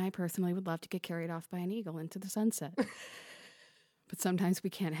 And I personally would love to get carried off by an eagle into the sunset. But sometimes we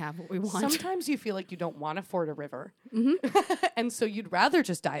can't have what we want. Sometimes you feel like you don't want to ford a river. Mm-hmm. And so you'd rather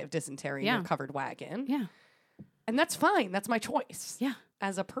just die of dysentery in Yeah. your covered wagon. Yeah. And that's fine. That's my choice. Yeah.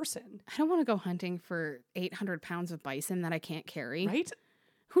 As a person. I don't want to go hunting for 800 pounds of bison that I can't carry. Right?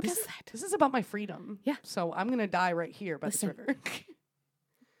 Who does that? This is about my freedom. Yeah. So I'm going to die right here by this river.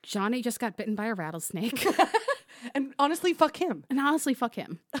 Johnny just got bitten by a rattlesnake. And honestly, fuck him. And honestly, fuck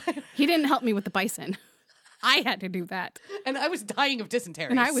him. He didn't help me with the bison. I had to do that. And I was dying of dysentery.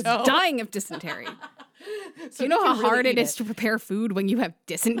 And I was dying of dysentery. So do you know how really hard it eat is to prepare food when you have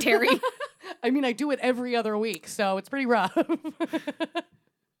dysentery? I mean, I do it every other week, so it's pretty rough.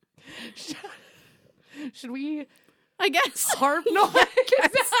 Should we... I guess. Harp? No,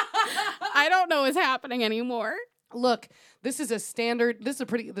 I don't know what's happening anymore. Look, this is a standard, this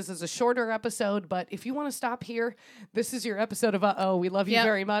is a shorter episode, but if you want to stop here, this is your episode of Uh-Oh. We love you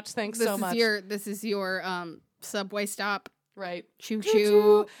very much. Thanks so much. This is your subway stop. Right. Choo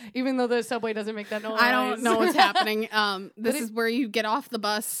choo. Even though the subway doesn't make that noise. I don't know what's happening. This is where you get off the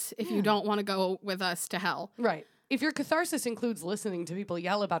bus if you don't want to go with us to hell. Right. If your catharsis includes listening to people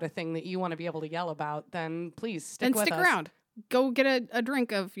yell about a thing that you want to be able to yell about, then please stick with us. And stick around. Go get a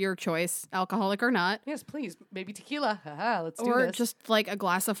drink of your choice, alcoholic or not. Yes, please. Maybe tequila. Haha, let's do or this. just like a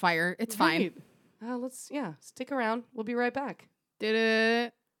glass of fire. It's fine. Stick around. We'll be right back.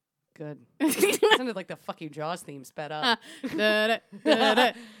 Da-da. Good. It sounded like the Fuck You Jaws theme sped up. Da-da,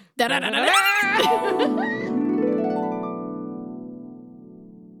 da-da, da-da-da-da-da.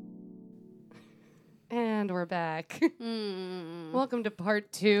 And we're back. Welcome to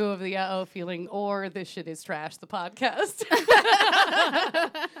part 2 of the Uh-Oh feeling, or This Shit Is Trash, the podcast.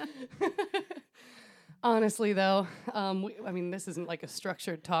 Honestly, though, this isn't like a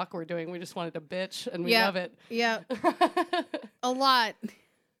structured talk we're doing. We just wanted to bitch, and we love it. Yeah. A lot.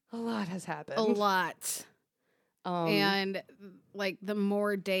 A lot has happened. A lot. And like the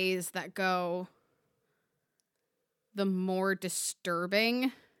more days that go, the more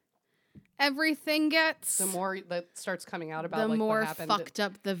disturbing everything gets. The more that starts coming out about the like more what happened. fucked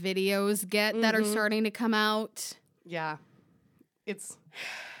up the videos get that are starting to come out. Yeah. It's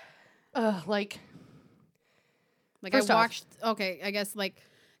like First I off, watched I guess like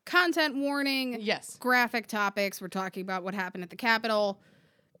content warning, yes, graphic topics. We're talking about what happened at the Capitol.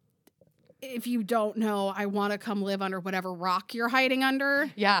 If you don't know, I want to come live under whatever rock you're hiding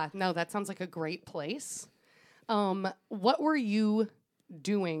under. Yeah, no, that sounds like a great place. What were you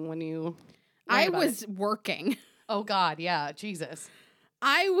doing when you... I was working. Oh, God, yeah, Jesus.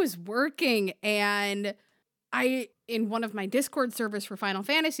 I was working, and in one of my Discord servers for Final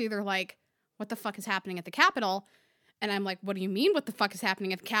Fantasy, they're like, what the fuck is happening at the Capitol? And I'm like, what do you mean what the fuck is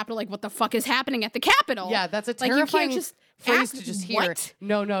happening at the Capitol? Like, what the fuck is happening at the Capitol? Yeah, that's a like, terrifying you can't just phrase ask, to just hear. What?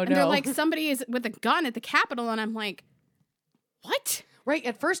 No. And they're like, somebody is with a gun at the Capitol, and I'm like, what? Right,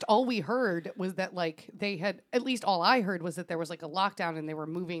 at first all we heard was that like they had, at least all I heard was that there was like a lockdown and they were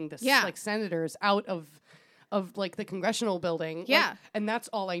moving the like senators out of like the congressional building. Yeah. Like, and that's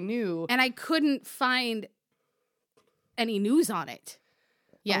all I knew. And I couldn't find any news on it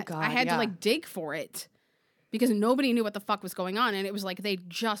yet. Oh God, I had to like dig for it because nobody knew what the fuck was going on. And it was like they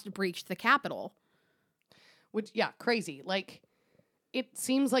just breached the Capitol. Which, yeah, crazy. Like, it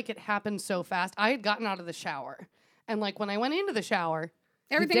seems like it happened so fast. I had gotten out of the shower. And like when I went into the shower,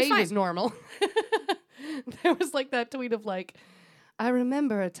 everything was normal. There was like that tweet of like, I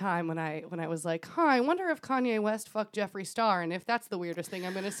remember a time when I was like, I wonder if Kanye West fucked Jeffree Star, and if that's the weirdest thing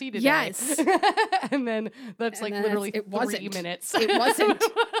I'm going to see today. Yes. And then that's like literally 3 minutes. It wasn't.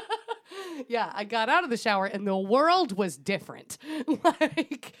 Yeah, I got out of the shower and the world was different.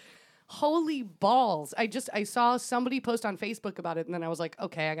 Like, holy balls. I saw somebody post on Facebook about it, and then I was like,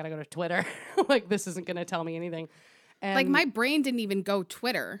 okay, I got to go to Twitter. Like, this isn't going to tell me anything. And like, my brain didn't even go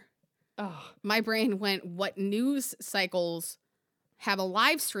Twitter. Oh. My brain went, what news cycles have a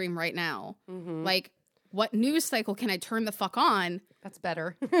live stream right now? Mm-hmm. Like, what news cycle can I turn the fuck on? That's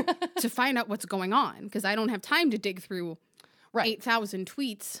better. To find out what's going on? Because I don't have time to dig through 8,000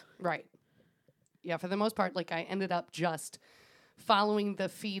 tweets. Right. Yeah, for the most part, like I ended up just following the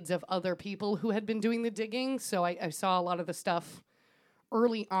feeds of other people who had been doing the digging. So I saw a lot of the stuff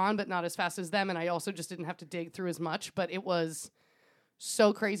early on, but not as fast as them. And I also just didn't have to dig through as much, but it was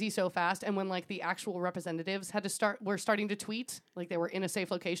so crazy, so fast. And when like the actual representatives were starting to tweet, like they were in a safe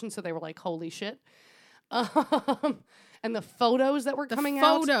location. So they were like, holy shit. And the photos that were coming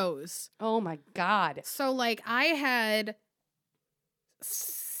out. Oh my God. So like I had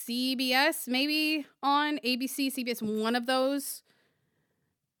CBS maybe on ABC, CBS, one of those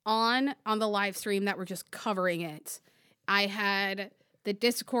on the live stream that were just covering it. I had the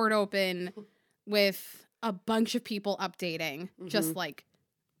Discord open with a bunch of people updating, just like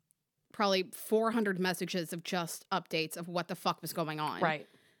probably 400 messages of just updates of what the fuck was going on. Right.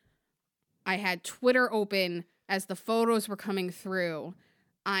 I had Twitter open as the photos were coming through.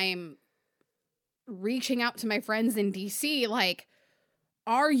 I'm reaching out to my friends in DC, like,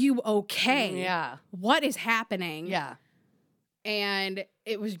 are you okay? Yeah. What is happening? Yeah. And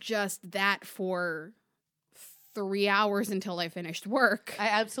it was just that for 3 hours until I finished work. I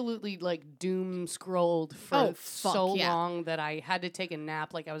absolutely like doom scrolled for so long that I had to take a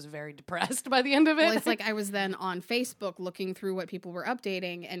nap. Like I was very depressed by the end of it. Well, it's like I was then on Facebook looking through what people were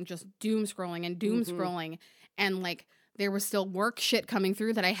updating and just doom scrolling. And like there was still work shit coming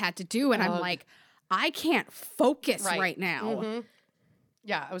through that I had to do. And I'm like, I can't focus right now.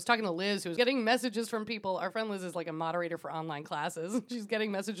 Yeah, I was talking to Liz, who was getting messages from people. Our friend Liz is like a moderator for online classes. She's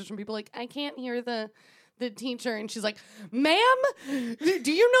getting messages from people like, I can't hear the teacher. And she's like, ma'am,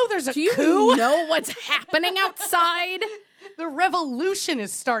 do you know there's a coup? Do you know what's happening outside? The revolution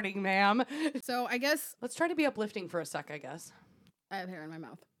is starting, ma'am. So I guess... Let's try to be uplifting for a sec, I guess. I have hair in my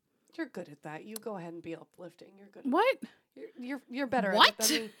mouth. You're good at that. You go ahead and be uplifting. You're good. What? You're better what?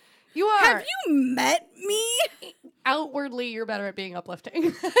 at it than me. You are. Have you met me? Outwardly, you're better at being uplifting.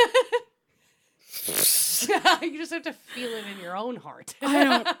 You just have to feel it in your own heart. I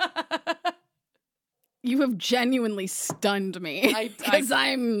don't... You have genuinely stunned me. Because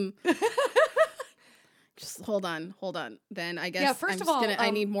I'm... Just hold on. Then I guess I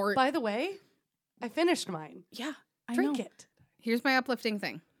need more... By the way, I finished mine. Yeah, I Drink know. it. Here's my uplifting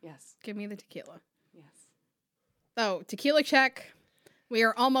thing. Yes. Give me the tequila. Yes. Oh, tequila check. We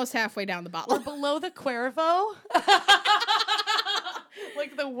are almost halfway down the bottle. We're below the Cuervo.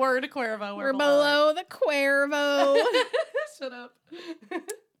 Like the word Cuervo. We're below the Cuervo. Shut up.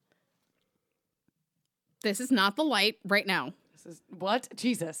 This is not the light right now. This is what?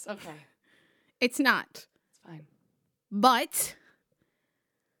 Jesus. Okay. It's not. It's fine. But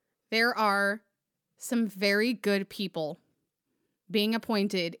there are some very good people being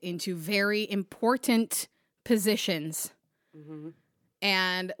appointed into very important positions. Mm-hmm.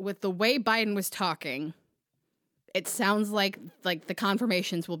 And with the way Biden was talking, it sounds like the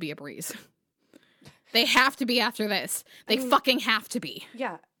confirmations will be a breeze. They have to be after this. They fucking have to be.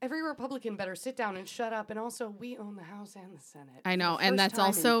 Yeah. Every Republican better sit down and shut up. And also, we own the House and the Senate. I know. And that's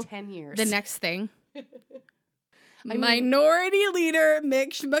also 10 years. The next thing. Minority Leader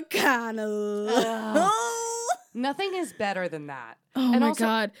Mitch McConnell. Nothing is better than that. Oh, and my also,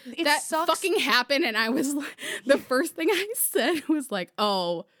 God. That sucks. fucking happened, and I was the first thing I said was like,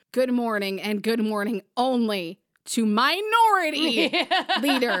 oh, good morning, and good morning only to Minority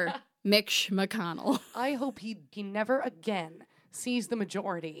Leader Mitch McConnell. I hope he never again sees the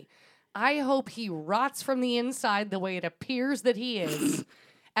majority. I hope he rots from the inside the way it appears that he is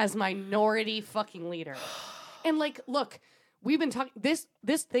as minority fucking leader. And like, look, we've been talking, this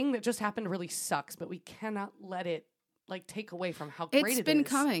thing that just happened really sucks, but we cannot let it like take away from how great it is. It's been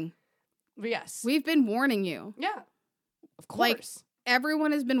coming. Yes. We've been warning you. Yeah. Of course. Like,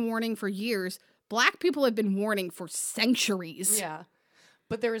 everyone has been warning for years. Black people have been warning for centuries. Yeah.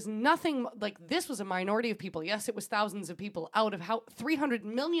 But there is nothing, like, this was a minority of people. Yes, it was thousands of people out of how 300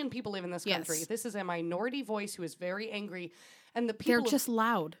 million people live in this country. Yes. This is a minority voice who is very angry. And the people They're just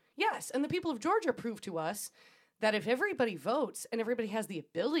loud. Yes, and the people of Georgia proved to us that if everybody votes and everybody has the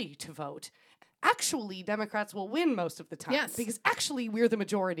ability to vote, actually Democrats will win most of the time. Yes. Because actually we're the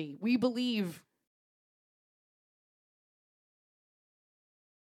majority. We believe...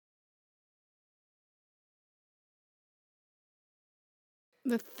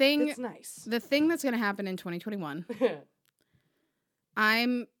 It's nice. The thing that's going to happen in 2021,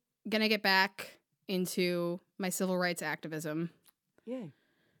 I'm going to get back into my civil rights activism. Yay.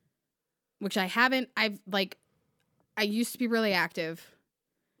 Which I haven't, I used to be really active.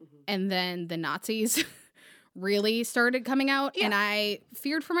 Mm-hmm. And then the Nazis really started coming out and I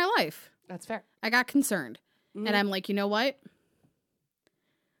feared for my life. That's fair. I got concerned. Mm-hmm. And I'm like, you know what?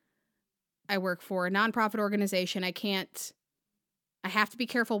 I work for a nonprofit organization. I have to be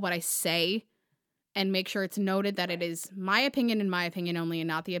careful what I say and make sure it's noted that it is my opinion and my opinion only and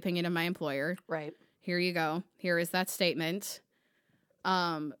not the opinion of my employer. Right. Here you go. Here is that statement.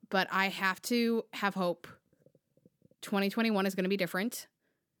 But I have to have hope. 2021 is going to be different.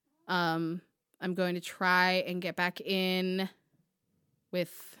 I'm going to try and get back in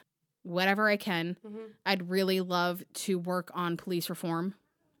with whatever I can. Mm-hmm. I'd really love to work on police reform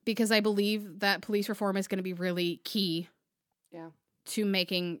because I believe that police reform is going to be really key to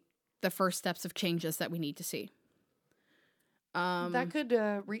making the first steps of changes that we need to see. That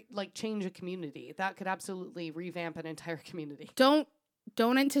could change a community. That could absolutely revamp an entire community. Don't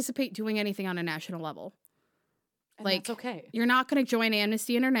anticipate doing anything on a national level. And that's okay. You're not going to join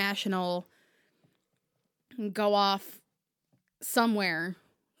Amnesty International and go off somewhere.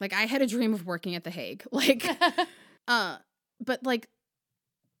 Like, I had a dream of working at The Hague. Like, but like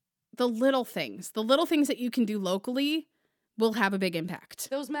the little things that you can do locally will have a big impact.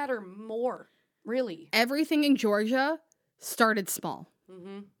 Those matter more, really. Everything in Georgia started small.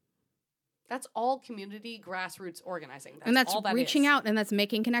 Mm-hmm. That's all community grassroots organizing. That's all that reaching is. out, and that's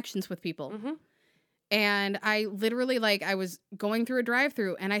making connections with people. Mm-hmm. And I literally, I was going through a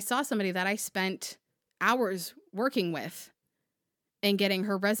drive-through, and I saw somebody that I spent hours working with and getting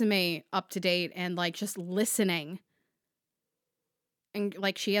her resume up to date and, just listening. And,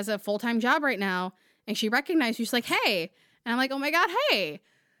 she has a full-time job right now, and she recognized me. She's like, hey. And I'm like, oh, my God, hey.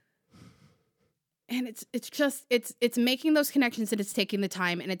 And it's making those connections, and it's taking the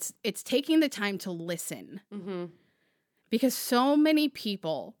time, and it's taking the time to listen. Mm-hmm. Because so many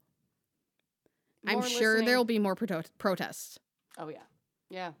people, I'm sure listening. there'll be more protests. Oh, yeah.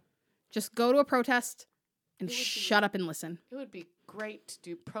 Yeah. Just go to a protest and shut up and listen. It would be great to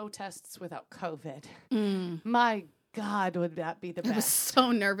do protests without COVID. Mm. My God, would that be the best? I was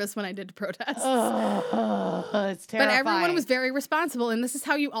so nervous when I did protests. It's terrifying. But everyone was very responsible, and this is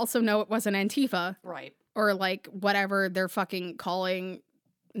how you also know it wasn't Antifa. Right. Or, whatever they're fucking calling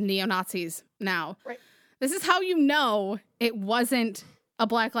neo-Nazis now. Right. This is how you know it wasn't a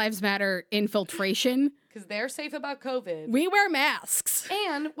Black Lives Matter infiltration. Because they're safe about COVID. We wear masks.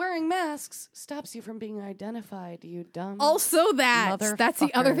 And wearing masks stops you from being identified, you dumb. Also that's the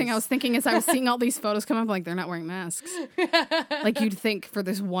other thing I was thinking as I was seeing all these photos come up, they're not wearing masks. You'd think for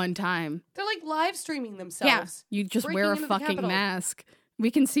this one time. They're live streaming themselves. Yeah, you just wear a fucking mask. We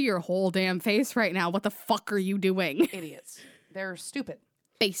can see your whole damn face right now. What the fuck are you doing? Idiots. They're stupid.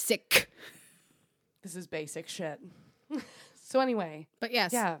 Basic. This is basic shit. So anyway. But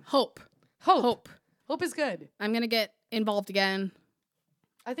yes, yeah. Hope. Hope is good. I'm going to get involved again.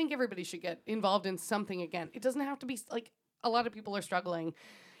 I think everybody should get involved in something again. It doesn't have to be a lot of people are struggling.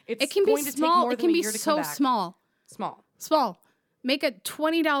 It can be small. It can be so small. Small. Make a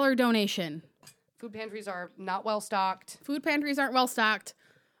 $20 donation. Food pantries are not well stocked. Food pantries aren't well stocked.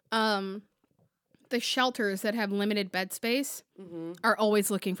 The shelters that have limited bed space are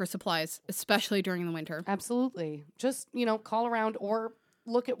always looking for supplies, especially during the winter. Absolutely. Just, call around or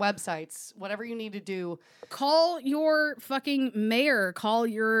look at websites, whatever you need to do. Call your fucking mayor. Call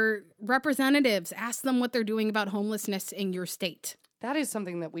your representatives. Ask them what they're doing about homelessness in your state. That is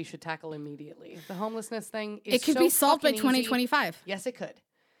something that we should tackle immediately. The homelessness thing is It could be solved by 2025. Easy. Yes, it could.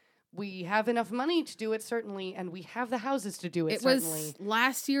 We have enough money to do it, certainly, and we have the houses to do it, certainly. It was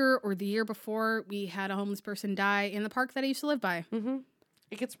last year or the year before we had a homeless person die in the park that I used to live by. Mm-hmm.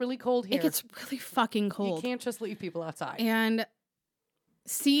 It gets really cold here. It gets really fucking cold. You can't just leave people outside. And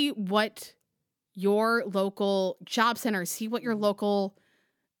see what your local job center, see what your local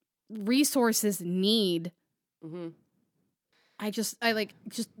resources need. Mm-hmm. Just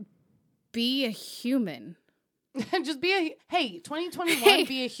be a human. Just be 2021,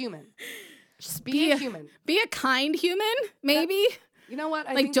 be a human. Just be a human. Be a kind human, maybe. You know what?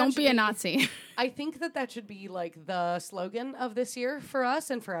 I think don't be a Nazi. I think that should be the slogan of this year for us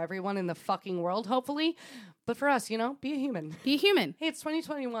and for everyone in the fucking world, hopefully. But for us, be a human. Be a human. Hey, it's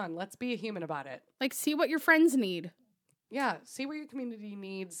 2021. Let's be a human about it. See what your friends need. Yeah, see what your community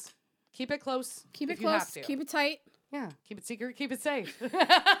needs. Keep it close. Keep it close. Keep it tight. Yeah, keep it secret. Keep it safe.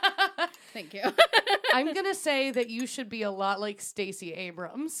 Thank you. I'm going to say that you should be a lot like Stacey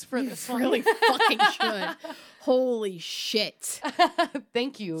Abrams for this one. Really fucking should. Holy shit.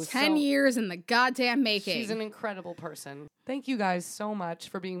 Thank you. 10 years in the goddamn making. She's an incredible person. Thank you guys so much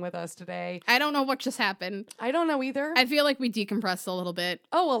for being with us today. I don't know what just happened. I don't know either. I feel like we decompressed a little bit.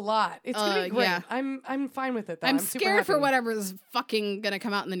 Oh, a lot. It's going to be great. Yeah. I'm fine with it, though. I'm scared for whatever's fucking going to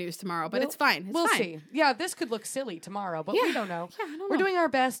come out in the news tomorrow, but it's fine. We'll see. Yeah, this could look silly tomorrow, but we don't know. Yeah, I don't know. We're doing our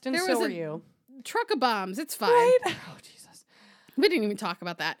best, and so are you. Truck of bombs. It's fine. Right? Oh, Jesus. We didn't even talk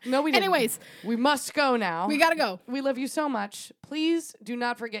about that. No, we didn't. Anyways. We must go now. We gotta go. We love you so much. Please do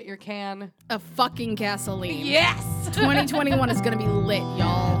not forget your can of fucking gasoline. Yes! 2021 is gonna be lit,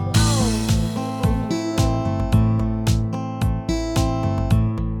 y'all.